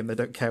done with him, they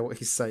don't care what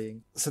he's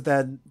saying. So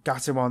then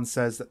Gatomon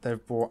says that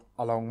they've brought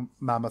along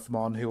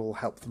Mammothmon, who will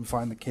help them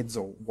find the kids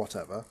or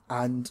whatever,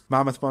 and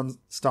Mammothmon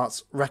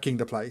starts wrecking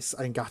the place,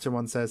 and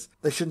Gatomon says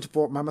they shouldn't have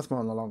brought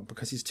Mammothmon along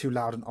because he's too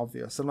loud and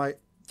obvious. I'm like,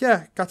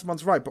 yeah,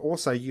 Gatomon's right, but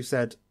also you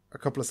said a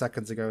couple of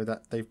seconds ago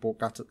that they've brought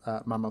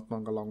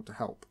Mammothmon along to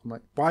help. I'm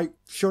like, why?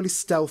 Surely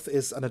stealth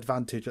is an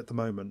advantage at the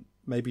moment.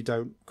 Maybe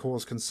don't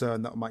cause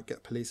concern that might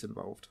get police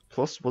involved.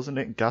 Plus, wasn't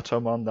it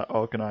Gatomon that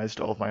organised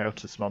all of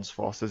Outro's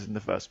forces in the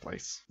first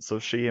place? So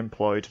she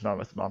employed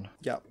Mammothmon.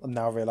 Yeah, and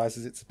now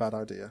realises it's a bad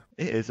idea.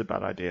 It is a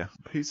bad idea.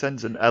 Who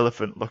sends an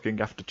elephant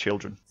looking after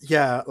children?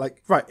 Yeah,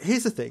 like, right,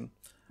 here's the thing.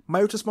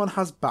 Outromon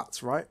has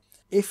bats, right?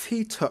 If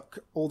he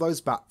took all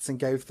those bats and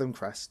gave them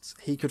crests,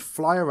 he could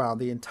fly around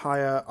the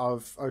entire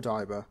of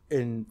Odaiba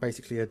in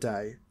basically a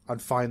day and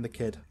find the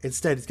kid.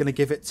 Instead, he's going to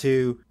give it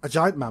to a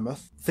giant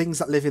mammoth, things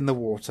that live in the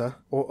water,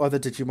 or other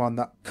Digimon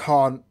that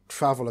can't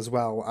travel as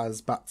well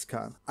as bats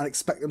can, and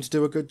expect them to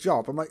do a good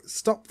job. I'm like,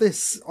 stop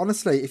this.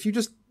 Honestly, if you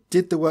just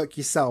did the work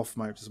yourself,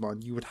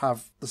 Outromon, you would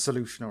have the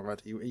solution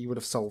already. You would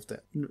have solved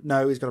it.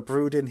 No, he's got to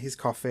brood in his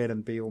coffin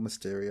and be all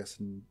mysterious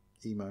and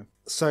emo.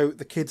 So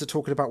the kids are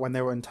talking about when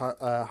they were in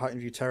Highton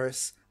View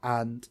Terrace,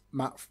 and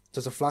Matt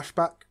does a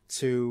flashback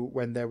to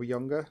when they were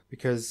younger,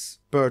 because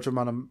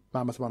Birdramon and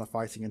Mammothmon are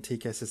fighting, and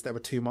TK says there were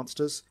two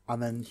monsters,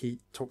 and then he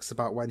talks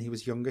about when he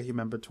was younger, he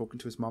remembered talking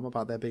to his mum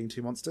about there being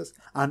two monsters,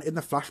 and in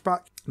the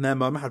flashback, their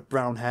mum had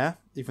brown hair,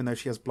 even though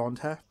she has blonde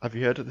hair. Have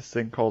you heard of this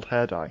thing called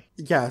hair dye?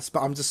 Yes,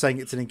 but I'm just saying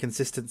it's an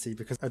inconsistency,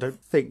 because I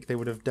don't think they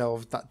would have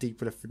delved that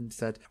deep enough and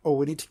said, oh,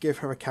 we need to give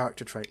her a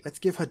character trait. Let's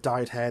give her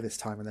dyed hair this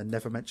time, and then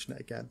never mention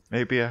it again.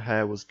 Maybe her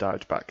hair was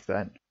dyed back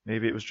then.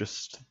 Maybe it was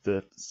just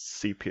the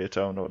sepia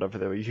tone or whatever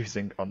they were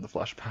using on the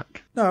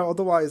flashback. No,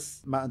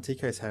 otherwise Matt and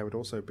TK's hair would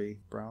also be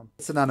brown.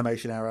 It's an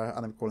animation error,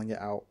 and I'm calling it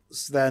out.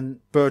 So then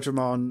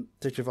Birdramon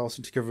digivolves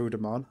into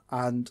Garudamon,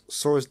 and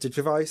Sora's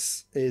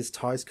Digivice is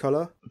Ty's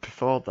colour.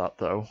 Before that,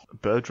 though,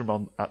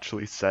 Birdramon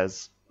actually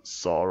says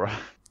Sora.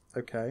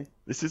 Okay.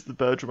 This is the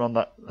Birdramon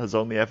that has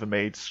only ever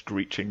made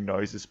screeching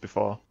noises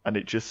before, and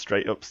it just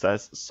straight up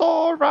says,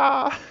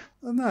 Sora!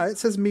 Oh, no, it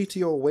says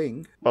Meteor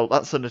Wing. Well,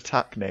 that's an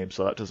attack name,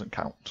 so that doesn't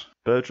count.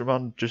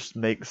 Birdramon just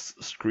makes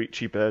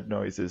screechy bird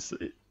noises.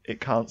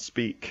 It can't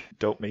speak.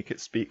 Don't make it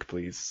speak,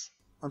 please.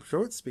 I'm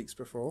sure it speaks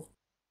before.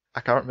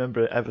 I can't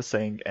remember it ever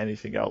saying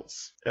anything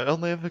else. It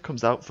only ever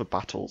comes out for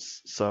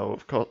battles, so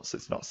of course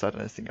it's not said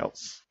anything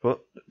else. But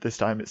this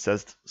time it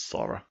says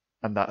Sora,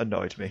 and that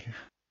annoyed me.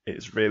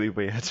 It's really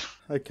weird.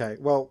 Okay,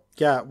 well,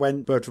 yeah,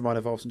 when Birdramon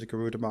evolves into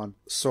Garudamon,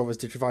 Sora's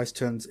Digivice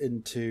turns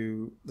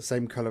into the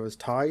same colour as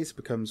Ty's,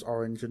 becomes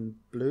orange and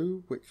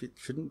blue, which it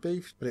shouldn't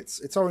be, but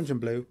it's orange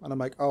and blue, and I'm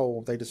like,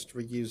 oh, they just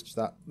reused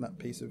that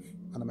piece of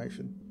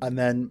animation. And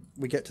then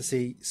we get to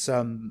see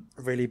some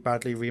really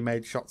badly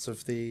remade shots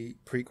of the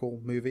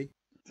prequel movie.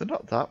 They're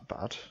not that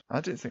bad. I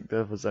didn't think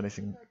there was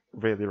anything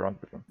really wrong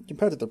with them.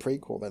 Compared to the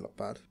prequel, they look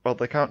bad. Well,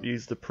 they can't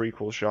use the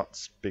prequel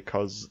shots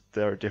because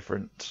they're a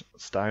different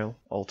style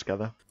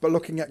altogether. But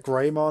looking at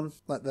Greymon,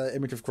 like the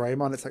image of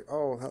Greymon, it's like,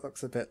 oh, that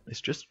looks a bit...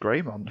 It's just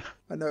Greymon.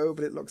 I know,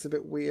 but it looks a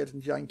bit weird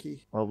and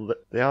janky. Well,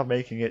 they are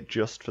making it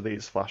just for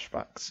these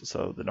flashbacks,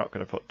 so they're not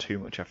going to put too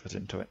much effort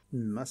into it.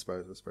 I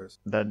suppose.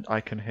 Then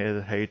I can hear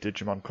the Hey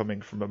Digimon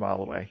coming from a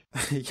mile away.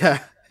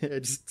 Yeah.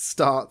 It just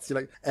starts.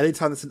 You're like,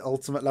 anytime it's an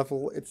ultimate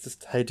level, it's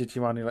just, hey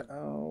Digimon, you're like,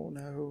 oh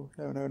no.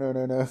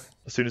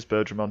 As soon as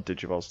Birdramon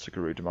digivolves to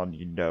Garudamon,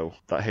 you know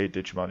that Hey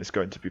Digimon is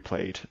going to be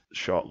played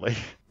shortly.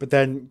 But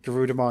then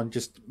Garudamon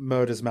just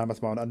murders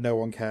Mammothmon and no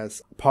one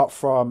cares. Apart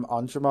from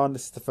Angemon,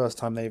 this is the first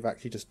time they've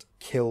actually just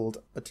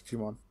killed a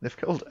Digimon. They've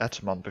killed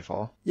Etamon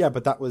before. Yeah,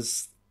 but that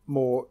was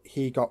more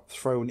he got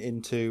thrown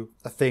into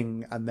a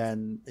thing and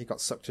then he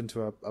got sucked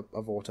into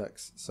a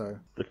vortex. So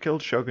They've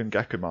killed Shogun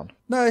Gekumon.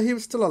 no, he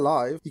was still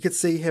alive. You could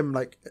see him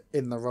like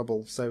in the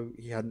rubble, so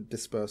he hadn't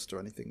dispersed or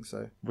anything.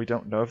 So We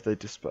don't know if they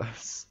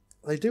disperse.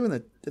 they do in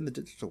the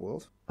digital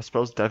world. I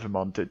suppose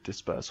Devimon did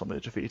disperse when they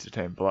defeated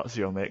him, but that's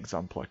the only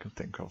example I can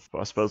think of. But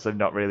I suppose they've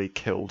not really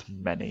killed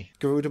many.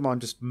 Garudamon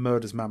just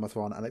murders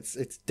Mammothron and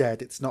it's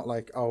dead. It's not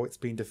like, oh, it's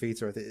been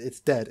defeated or anything. It's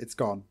dead. It's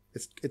gone.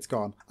 It's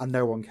gone. And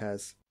no one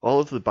cares. All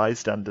of the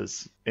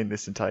bystanders in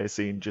this entire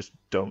scene just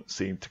don't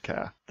seem to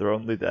care. They're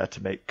only there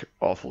to make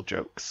awful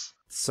jokes.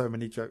 So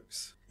many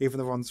jokes. Even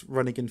the ones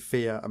running in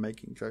fear are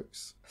making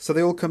jokes. So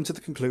they all come to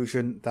the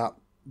conclusion that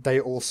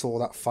they all saw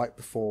that fight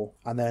before.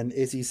 And then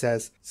Izzy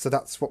says, so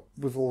that's what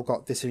we've all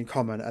got this in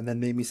common. And then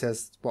Mimi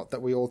says, what,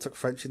 that we all took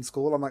French in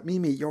school? I'm like,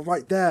 Mimi, you're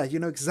right there. You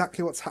know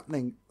exactly what's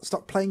happening.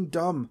 Stop playing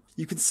dumb.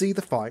 You can see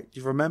the fight.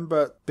 You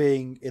remember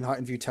being in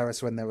Highton View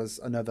Terrace when there was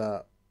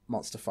another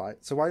monster fight.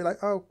 So why are you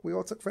like, oh, we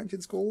all took French in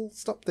school?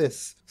 Stop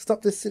this.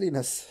 Stop this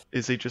silliness.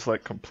 Izzy just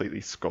like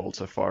completely scolds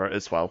her for it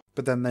as well.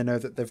 But then they know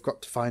that they've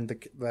got to find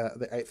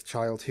the eighth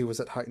child who was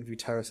at Highton View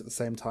Terrace at the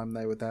same time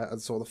they were there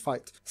and saw the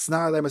fight. So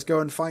now they must go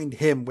and find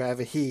him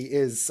wherever he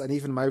is. And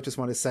even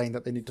Motusmon is saying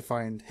that they need to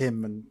find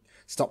him and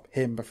stop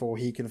him before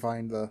he can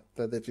find the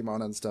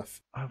Digimon and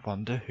stuff. I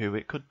wonder who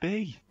it could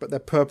be. But they're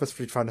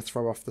purposefully trying to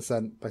throw off the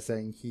scent by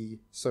saying he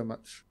so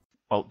much.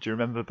 Well, do you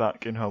remember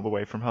back in Home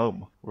Away from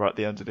Home, where at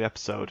the end of the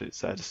episode it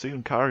said,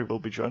 soon Kari will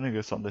be joining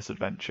us on this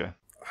adventure?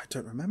 I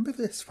don't remember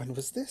this. When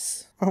was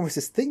this? When was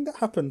this thing that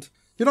happened?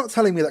 You're not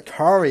telling me that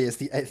Kari is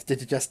the 8th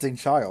Digidestined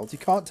child. You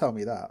can't tell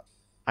me that.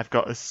 I've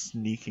got a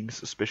sneaking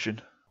suspicion.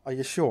 Are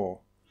you sure?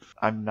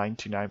 I'm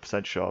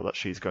 99% sure that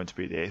she's going to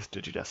be the 8th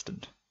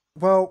Digidestined.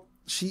 Well,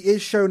 she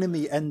is shown in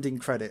the ending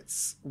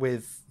credits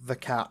with the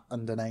cat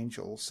and an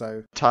angel,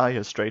 so... Ty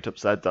has straight up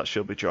said that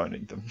she'll be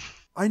joining them.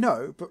 I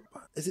know, but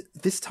is it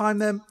this time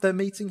they're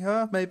meeting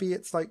her? Maybe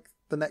it's like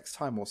the next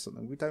time or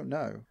something. We don't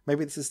know.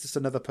 Maybe this is just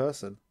another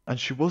person. And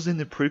she was in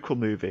the prequel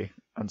movie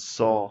and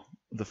saw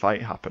the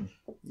fight happen.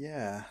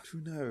 Yeah,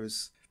 who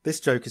knows? This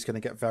joke is going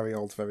to get very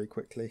old very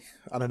quickly.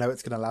 And I know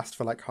it's going to last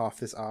for like half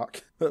this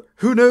arc. But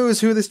who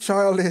knows who this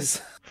child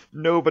is?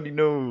 Nobody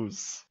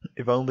knows.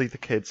 If only the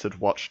kids had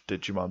watched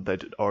Digimon,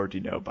 they'd already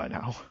know by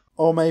now.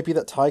 Or maybe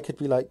that Tai could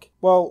be like,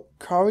 well,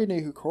 Kari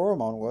knew who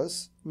Koromon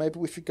was. Maybe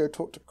we should go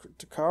talk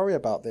to Kari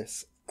about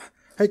this.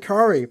 Hey,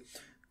 Kari,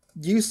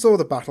 you saw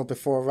the battle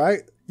before,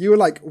 right? You were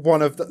like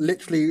one of the,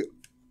 literally,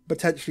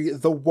 potentially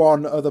the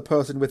one other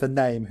person with a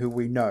name who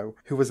we know,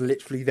 who was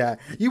literally there.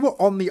 You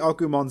were on the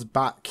Agumon's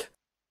back.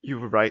 You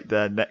were right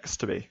there next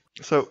to me.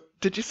 So,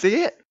 did you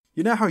see it?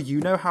 You know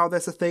how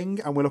there's a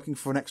thing and we're looking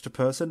for an extra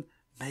person?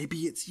 Maybe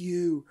it's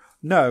you.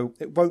 No,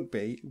 it won't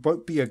be. It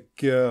won't be a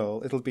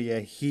girl. It'll be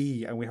a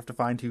he, and we have to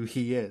find who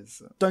he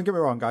is. Don't get me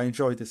wrong, I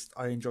enjoyed this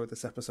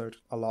episode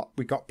a lot.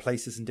 We got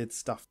places and did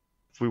stuff.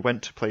 We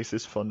went to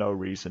places for no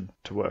reason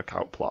to work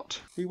out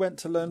plot. We went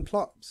to learn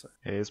plot. So.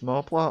 Here's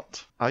more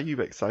plot. Are you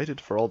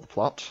excited for all the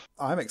plot?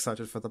 I'm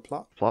excited for the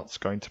plot. Plot's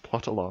going to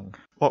plot along.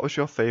 What was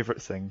your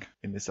favourite thing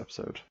in this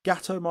episode?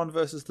 Gatomon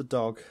versus the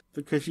dog,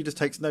 because she just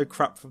takes no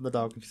crap from the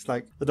dog. And she's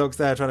like, the dog's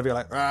there trying to be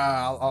like,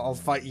 I'll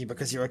fight you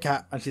because you're a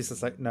cat. And she's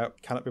just like, no,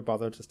 cannot be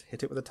bothered. Just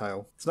hit it with a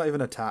tail. It's not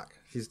even an attack.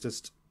 She's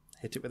just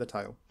hit it with a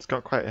tail. It's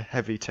got quite a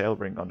heavy tail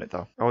ring on it,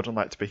 though. I wouldn't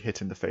like to be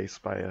hit in the face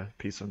by a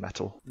piece of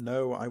metal.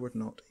 No, I would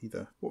not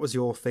either. What was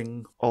your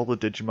thing? All the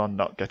Digimon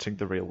not getting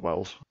the real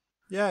world.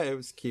 Yeah, it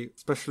was cute.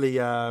 Especially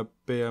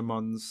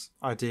Beermon's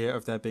idea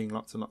of there being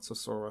lots and lots of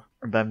Sora.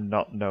 And them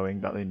not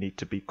knowing that they need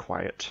to be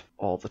quiet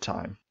all the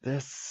time. They're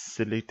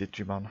silly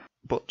Digimon.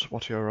 But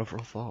what are your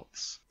overall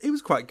thoughts? It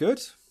was quite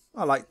good.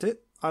 I liked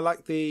it. I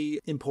like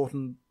the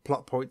important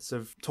plot points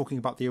of talking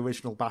about the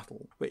original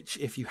battle, which,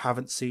 if you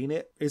haven't seen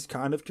it, is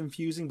kind of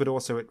confusing, but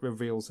also it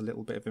reveals a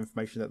little bit of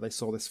information that they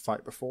saw this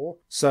fight before.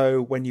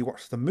 So when you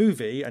watch the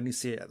movie and you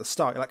see it at the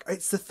start, you're like,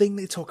 it's the thing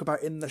they talk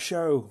about in the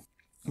show.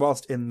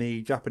 Whilst in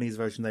the Japanese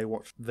version, they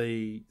watched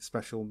the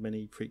special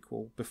mini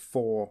prequel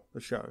before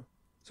the show.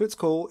 So it's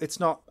cool. It's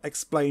not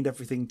explained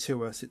everything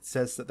to us. It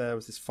says that there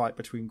was this fight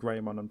between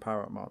Greymon and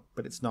Parrotmon,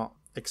 but it's not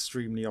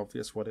extremely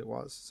obvious what it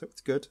was. So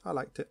it's good. I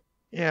liked it.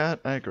 Yeah,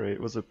 I agree. It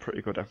was a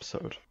pretty good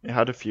episode. It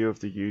had a few of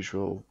the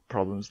usual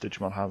problems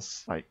Digimon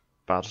has, like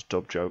bad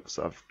dub jokes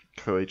that have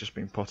clearly just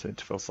been put in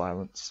to fill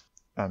silence,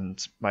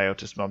 and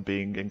Myotismon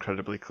being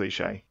incredibly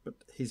cliche. But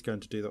he's going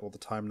to do that all the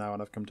time now,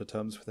 and I've come to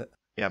terms with it.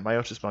 Yeah,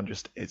 Myotismon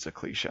just is a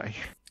cliche.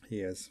 He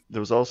is. There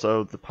was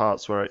also the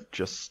parts where it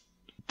just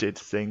did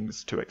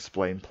things to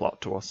explain plot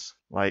to us.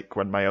 Like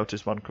when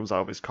Myotismon comes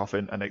out of his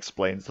coffin and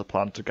explains the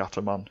plan to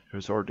Gatomon,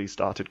 who's already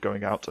started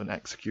going out and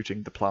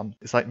executing the plan.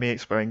 It's like me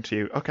explaining to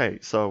you, okay,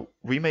 so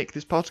we make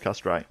this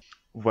podcast, right,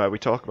 where we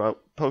talk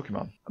about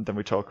Pokemon, and then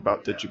we talk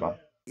about Digimon.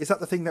 Is that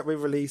the thing that we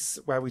release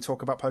where we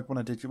talk about Pokemon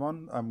and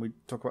Digimon, and we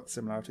talk about the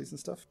similarities and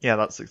stuff? Yeah,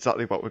 that's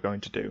exactly what we're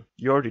going to do.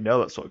 You already know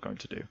that's what we're going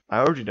to do. I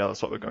already know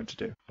that's what we're going to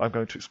do. But I'm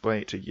going to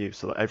explain it to you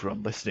so that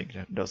everyone listening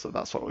knows that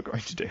that's what we're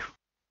going to do.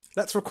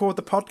 Let's record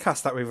the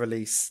podcast that we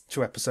release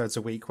 2 episodes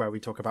a week where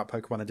we talk about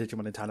Pokemon and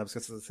Digimon in tandem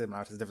because of the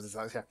similarities and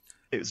differences. Yeah.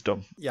 It was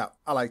dumb. Yeah,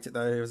 I liked it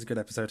though. It was a good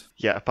episode.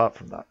 Yeah, apart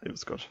from that, it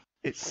was good.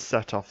 It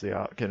set off the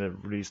arc in a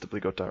reasonably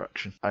good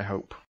direction, I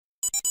hope.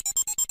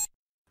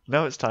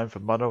 Now it's time for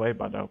Mono a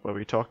Mono, where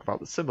we talk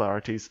about the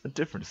similarities and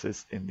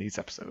differences in these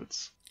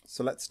episodes.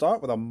 So let's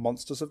start with our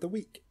Monsters of the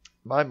Week.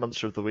 My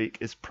Monster of the Week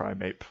is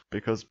Primeape,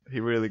 because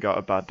he really got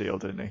a bad deal,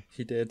 didn't he?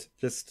 He did.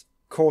 Just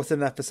caught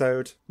in an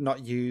episode,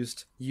 not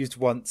used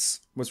once,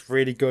 was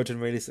really good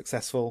and really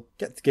successful,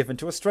 gets given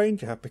to a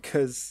stranger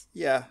because,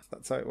 yeah,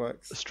 that's how it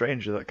works. A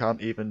stranger that can't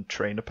even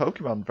train a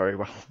Pokemon very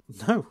well.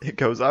 No. It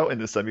goes out in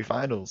the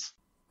semi-finals.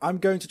 I'm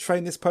going to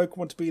train this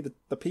Pokemon to be the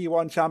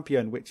P1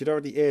 champion, which it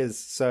already is.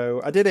 So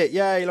I did it.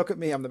 Yay, look at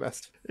me, I'm the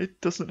best. It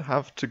doesn't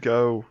have to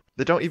go.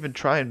 They don't even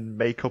try and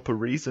make up a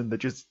reason. They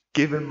just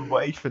give him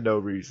away for no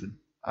reason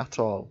at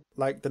all.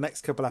 Like the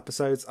next couple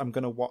episodes, I'm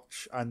going to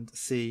watch and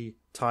see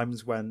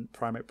times when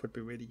Primeape would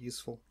be really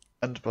useful.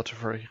 And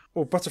Butterfree.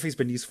 Well, Butterfree's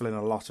been useful in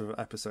a lot of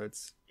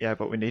episodes. Yeah,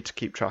 but we need to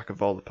keep track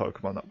of all the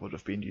Pokemon that would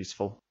have been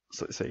useful.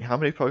 So let's see, how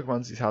many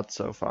Pokemons he's had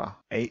so far?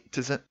 8,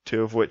 is it?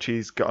 2 of which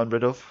he's gotten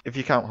rid of. If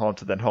you count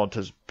Haunter, then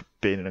Haunter's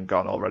been and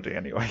gone already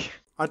anyway.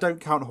 I don't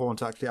count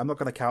Haunter, actually. I'm not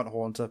going to count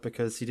Haunter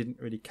because he didn't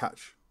really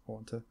catch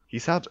Haunter.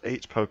 He's had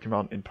 8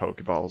 Pokemon in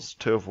Pokeballs,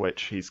 2 of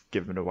which he's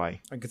given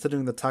away. And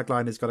considering the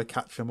tagline is got to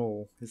catch them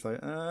all, he's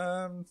like,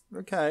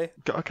 okay.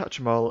 Gotta catch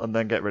them all and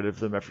then get rid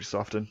of them every so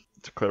often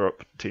to clear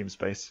up team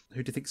space.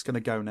 Who do you think's going to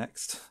go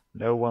next?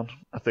 No one.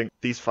 I think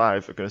these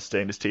 5 are going to stay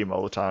in his team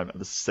all the time,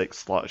 and the 6th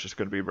slot is just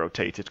going to be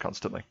rotated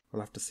constantly.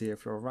 We'll have to see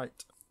if you're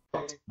right.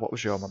 What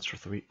was your Monster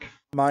of the Week?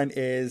 Mine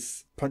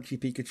is Punchy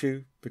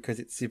Pikachu because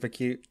it's super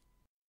cute.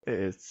 It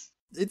is.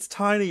 It's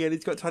tiny and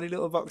he's got tiny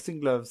little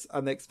boxing gloves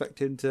and they expect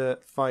him to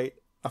fight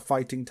a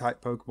fighting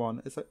type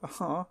Pokemon. It's like,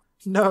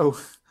 no,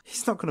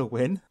 he's not going to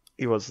win.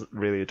 He was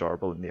really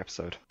adorable in the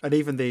episode. And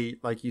even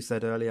like you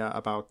said earlier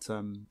about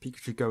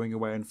Pikachu going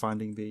away and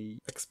finding the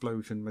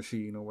explosion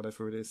machine or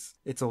whatever it is,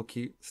 it's all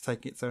cute. It's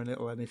taking its own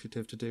little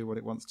initiative to do what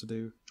it wants to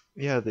do.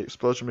 Yeah, the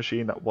explosion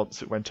machine that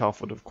once it went off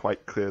would have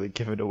quite clearly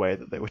given away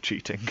that they were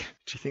cheating.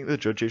 Do you think the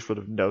judges would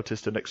have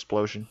noticed an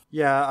explosion?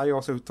 Yeah, I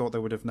also thought they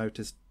would have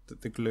noticed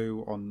the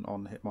glue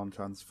on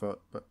Hitmonchan's foot,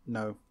 but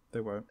no, they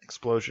won't.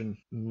 Explosion,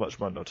 much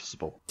more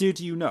noticeable. Did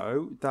you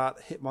know that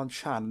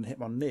Hitmonchan and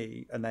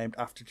Hitmonlee are named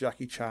after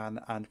Jackie Chan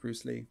and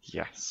Bruce Lee?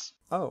 Yes.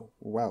 Oh,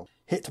 well.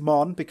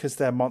 Hitmon because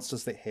they're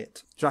monsters that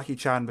hit. Jackie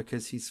Chan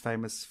because he's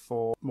famous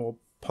for more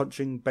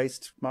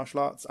punching-based martial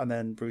arts, and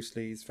then Bruce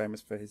Lee's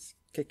famous for his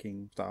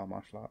kicking style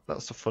martial art.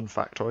 That's a fun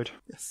factoid.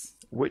 Yes.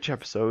 Which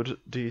episode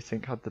do you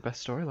think had the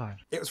best storyline?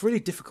 It was really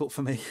difficult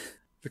for me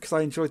because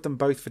I enjoyed them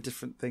both for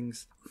different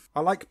things.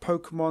 I like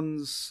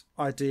Pokemon's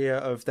idea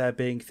of there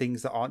being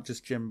things that aren't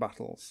just gym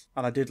battles,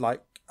 and I did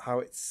like how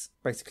it's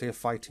basically a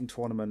fighting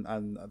tournament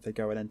and they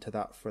go and enter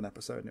that for an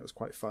episode and it was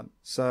quite fun.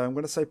 So I'm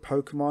going to say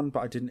Pokemon,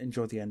 but I didn't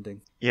enjoy the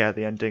ending. Yeah,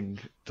 the ending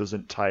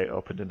doesn't tie it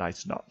up in a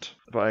nice knot.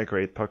 But I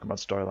agree, the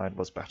Pokemon storyline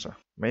was better.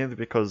 Mainly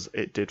because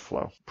it did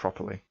flow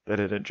properly. They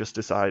didn't just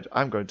decide,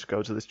 I'm going to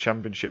go to this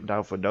championship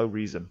now for no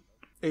reason.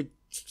 It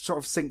sort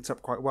of synced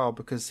up quite well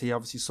because he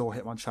obviously saw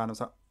Hitmonchan and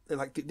was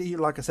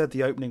like I said,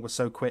 the opening was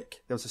so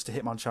quick. There was just a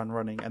Hitmonchan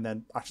running, and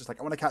then Ash is like,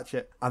 I want to catch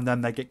it. And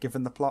then they get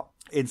given the plot.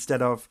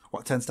 Instead of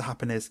what tends to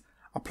happen is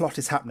a plot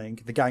is happening,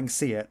 the gang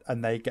see it,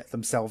 and they get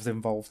themselves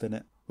involved in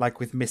it. Like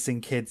with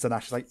missing kids, and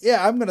Ash is like,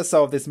 yeah, I'm going to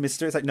solve this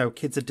mystery. It's like, no,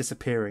 kids are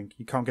disappearing.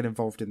 You can't get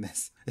involved in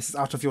this. This is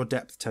out of your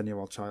depth,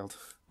 10-year-old child.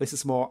 This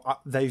is more,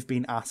 they've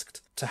been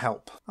asked to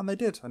help. And they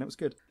did, and it was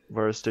good.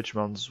 Whereas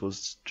Digimon's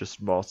was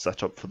just more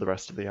set up for the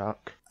rest of the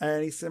arc.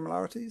 Any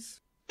similarities?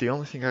 The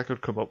only thing I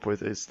could come up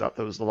with is that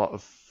there was a lot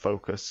of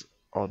focus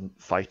on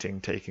fighting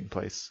taking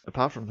place.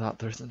 Apart from that,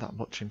 there isn't that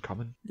much in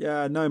common.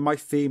 Yeah, no, my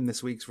theme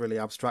this week's really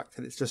abstract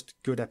and it's just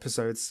good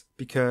episodes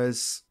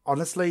because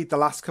honestly, the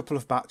last couple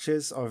of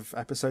batches of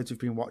episodes we've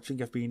been watching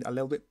have been a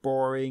little bit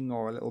boring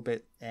or a little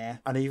bit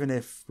And even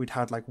if we'd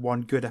had like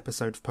one good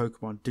episode of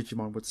Pokemon,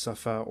 Digimon would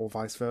suffer or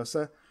vice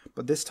versa.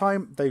 But this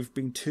time, they've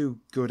been 2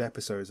 good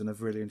episodes and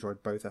I've really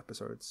enjoyed both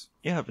episodes.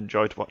 Yeah, I've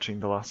enjoyed watching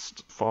the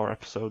last 4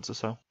 episodes or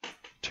so.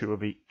 2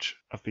 of each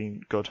have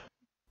been good.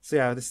 So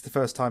yeah, this is the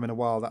first time in a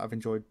while that I've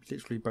enjoyed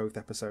literally both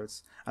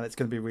episodes, and it's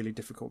going to be really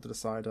difficult to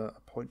decide a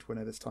point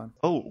winner this time.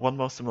 Oh, one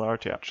more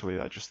similarity actually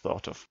that I just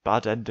thought of.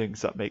 Bad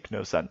endings that make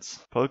no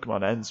sense.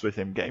 Pokemon ends with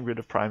him getting rid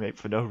of Primeape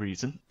for no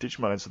reason.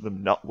 Digimon ends with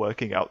them not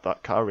working out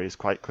that Kari is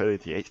quite clearly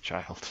the 8th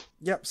child.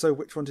 Yep, so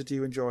which one did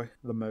you enjoy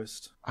the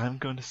most? I'm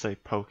going to say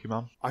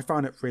Pokemon. I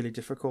found it really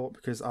difficult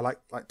because I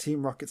like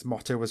Team Rocket's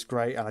motto was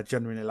great and I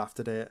genuinely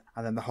laughed at it,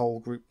 and then the whole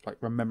group like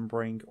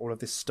remembering all of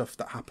this stuff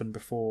that happened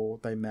before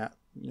they met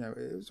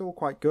it was all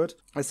quite good.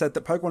 I said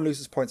that Pokemon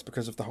loses points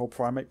because of the whole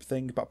Primeape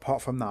thing, but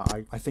apart from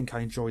that, I think I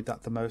enjoyed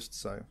that the most.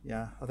 So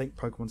yeah, I think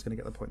Pokemon's going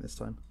to get the point this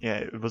time. Yeah,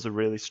 it was a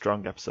really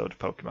strong episode of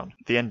Pokemon.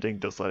 The ending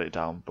does let it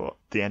down, but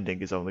the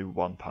ending is only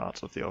one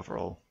part of the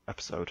overall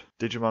episode.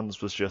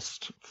 Digimon's was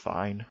just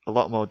fine. A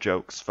lot more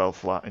jokes fell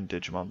flat in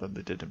Digimon than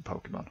they did in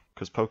Pokemon,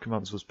 because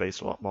Pokemon's was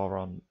based a lot more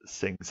on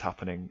things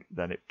happening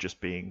than it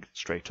just being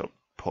straight up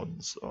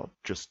puns or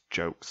just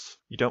jokes.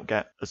 You don't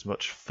get as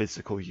much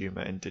physical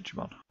humour in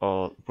Digimon,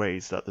 or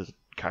ways that the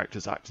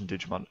characters act in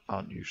Digimon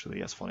aren't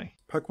usually as funny.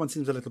 Pokemon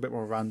seems a little bit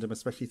more random,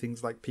 especially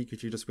things like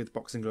Pikachu just with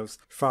boxing gloves,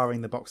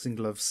 firing the boxing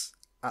gloves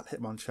at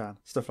Hitmonchan,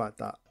 stuff like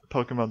that.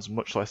 Pokemon's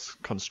much less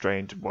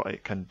constrained in what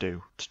it can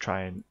do to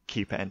try and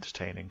keep it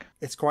entertaining.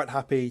 It's quite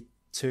happy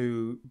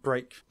to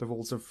break the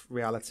rules of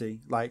reality,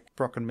 like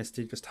Brock and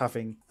Misty just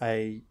having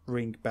a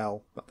ring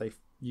bell that they've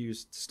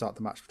used to start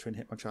the match between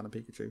Hitmonchan and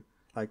Pikachu.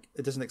 Like,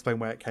 it doesn't explain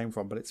where it came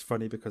from, but it's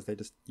funny because they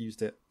just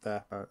used it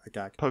there for a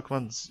gag.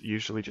 Pokemon's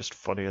usually just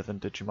funnier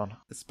than Digimon.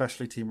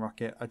 Especially Team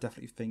Rocket. I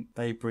definitely think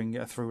they bring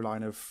a through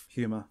line of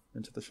humour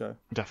into the show.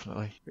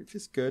 Definitely. Which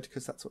is good,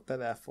 because that's what they're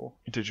there for.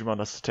 Digimon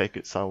has to take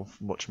itself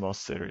much more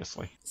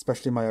seriously.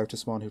 Especially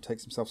Outtro Mon, who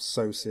takes himself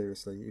so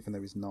seriously, even though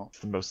he's not.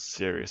 The most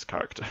serious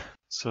character.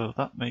 So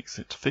that makes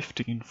it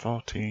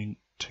 15-14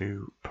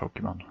 to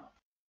Pokemon.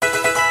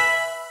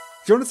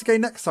 Join us again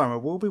next time, where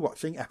we'll be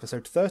watching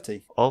episode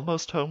 30.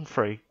 Almost Home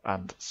Free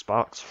and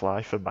Sparks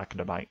Fly for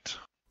Magnemite.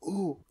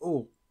 Ooh,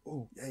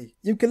 yay.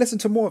 You can listen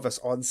to more of us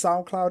on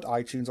Soundcloud,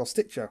 iTunes or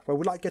Stitcher, where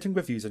we like getting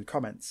reviews and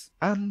comments.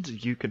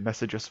 And you can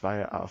message us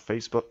via our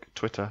Facebook,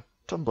 Twitter,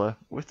 Tumblr,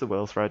 with the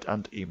World Thread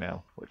and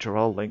email, which are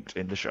all linked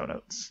in the show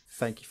notes.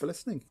 Thank you for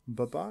listening.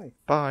 Bye-bye.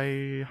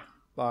 Bye.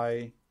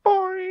 Bye.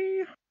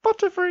 Bye.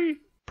 Butterfree.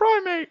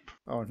 Primeape.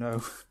 Oh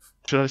no.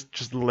 Should I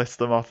just list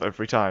them off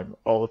every time?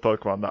 All the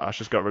Pokemon that Ash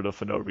has got rid of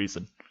for no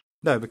reason.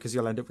 No, because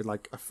you'll end up with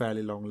like a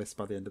fairly long list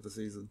by the end of the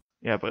season.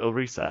 Yeah, but it'll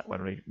reset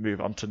when we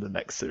move on to the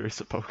next series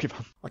of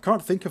Pokemon. I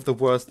can't think of the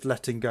worst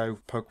letting go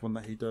Pokemon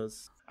that he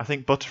does. I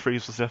think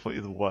Butterfree's was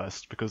definitely the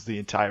worst, because the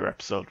entire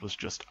episode was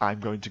just, I'm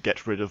going to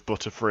get rid of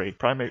Butterfree.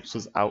 Primates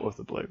was out of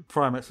the blue.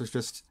 Primates was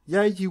just,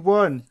 yeah, you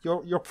won.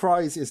 Your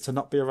prize is to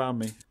not be around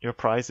me. Your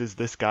prize is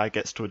this guy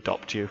gets to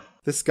adopt you.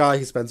 This guy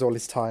who spends all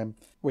his time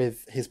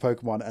with his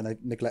Pokemon and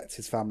neglects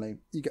his family.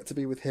 You get to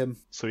be with him.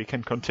 So he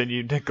can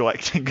continue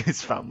neglecting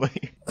his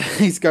family.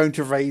 He's going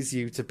to raise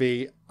you to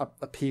be a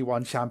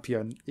P1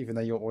 champion, even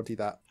though you're already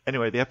that.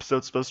 Anyway, the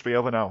episode's supposed to be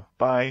over now.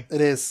 Bye.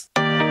 It is.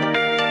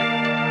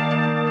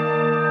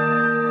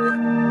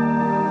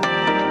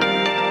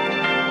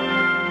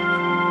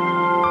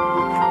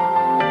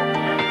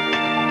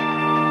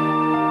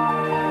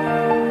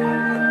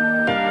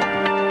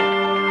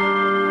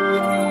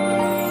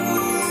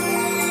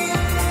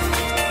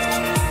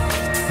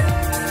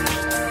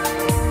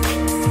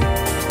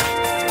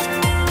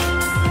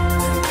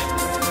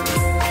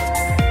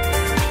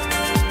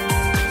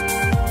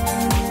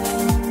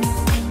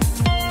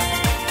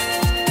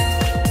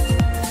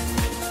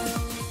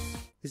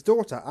 His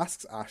daughter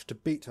asks Ash to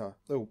beat her.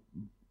 Oh,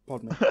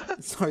 pardon me.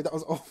 Sorry, that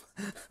was off.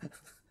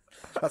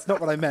 That's not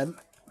what I meant.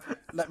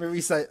 Let me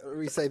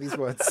re-say these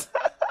words.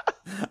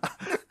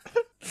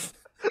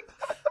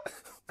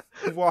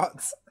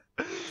 What?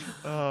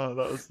 Oh,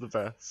 that was the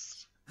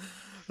best.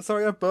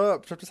 Sorry, I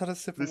burped. I've just had a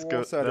sip of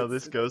water.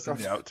 This goes in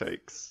the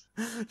outtakes.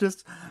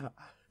 Just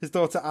his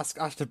daughter asks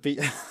Ash to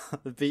beat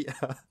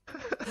her.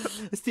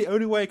 It's the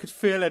only way I could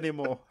feel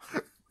anymore.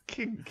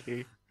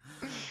 Kinky.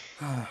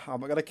 I'm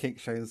not gonna kink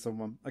shame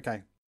someone.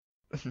 Okay.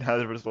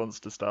 Neither of us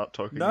wants to start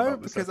talking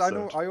about this because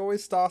episode. I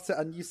always start it,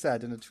 and you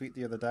said in a tweet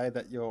the other day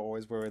that you're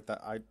always worried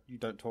that you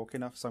don't talk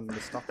enough, so I'm going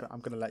to stop it. I'm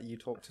going to let you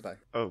talk today.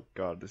 Oh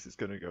god, this is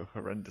going to go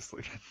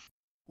horrendously.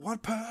 One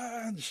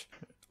punch!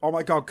 Oh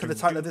my god, could the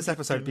title of this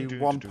episode be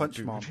One Punch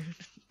Mon?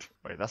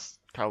 Wait, that's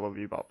Cowboy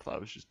Bebop that I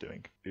was just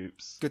doing.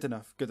 Oops. Good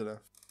enough.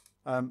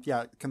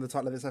 Yeah, can the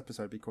title of this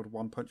episode be called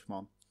One Punch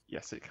Mon?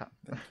 Yes, it can.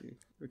 Thank you.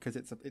 Because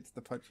it's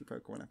the Punchy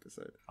Pokemon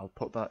episode. I'll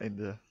put that in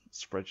the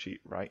spreadsheet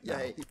right now.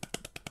 Yay!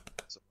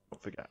 So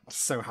don't forget. I'm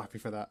so happy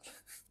for that.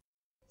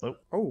 Oh,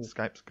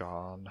 Skype's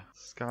gone.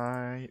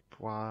 Skype,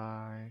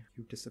 why?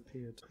 You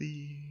disappeared.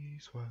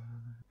 Please work.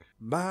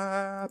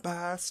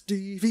 Bye,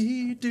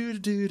 Stevie.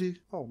 Do.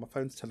 Oh, my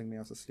phone's telling me I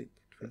was asleep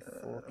between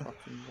 4 o'clock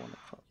and 1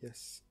 o'clock.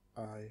 Yes,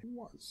 I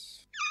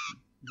was.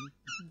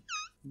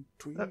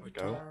 There we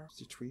go.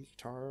 The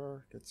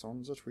tweeter. It's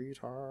on the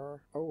tweeter.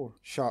 Oh,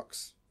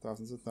 sharks.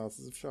 Thousands and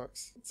thousands of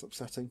sharks. It's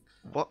upsetting.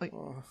 What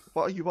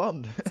are you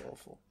on? It's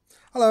awful.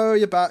 Hello,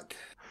 you're back.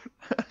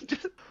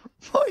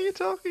 What are you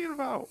talking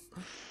about?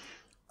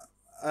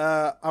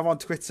 I'm on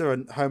Twitter,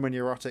 and Homo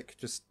Neurotic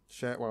just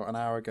an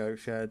hour ago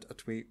shared a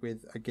tweet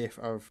with a gif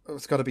of,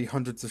 it's got to be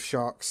hundreds of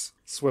sharks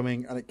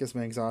swimming, and it gives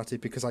me anxiety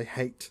because I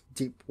hate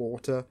deep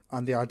water,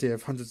 and the idea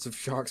of hundreds of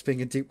sharks being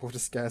in deep water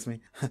scares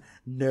me.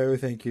 No,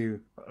 thank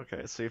you.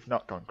 Okay, so you've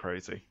not gone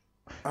crazy.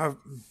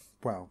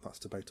 Well, that's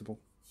debatable.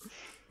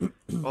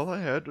 All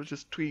I heard was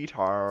just tweet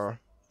her.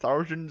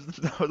 Thousands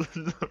and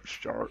thousands of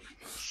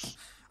sharks.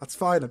 That's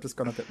fine, I've just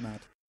gone a bit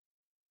mad.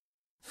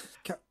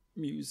 Cat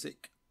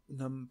music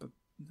number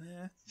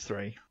meh.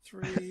 3.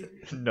 3.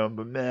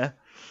 Number meh.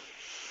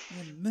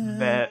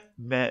 Meh.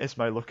 Meh is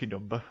my lucky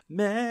number.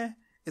 Meh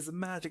is a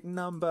magic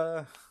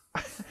number.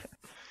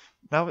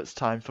 Now it's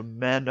time for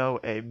Meno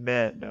a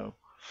Meno.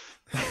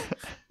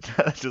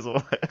 That doesn't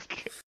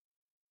work.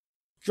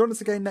 Join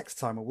us again next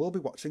time and we'll be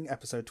watching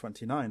episode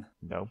 29.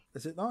 No.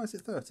 Is it not? Is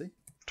it 30?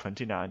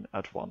 29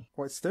 add 1.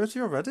 What, it's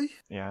 30 already?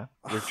 Yeah.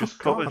 We've Oh, just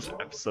God.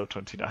 covered episode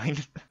 29.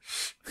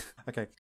 Okay.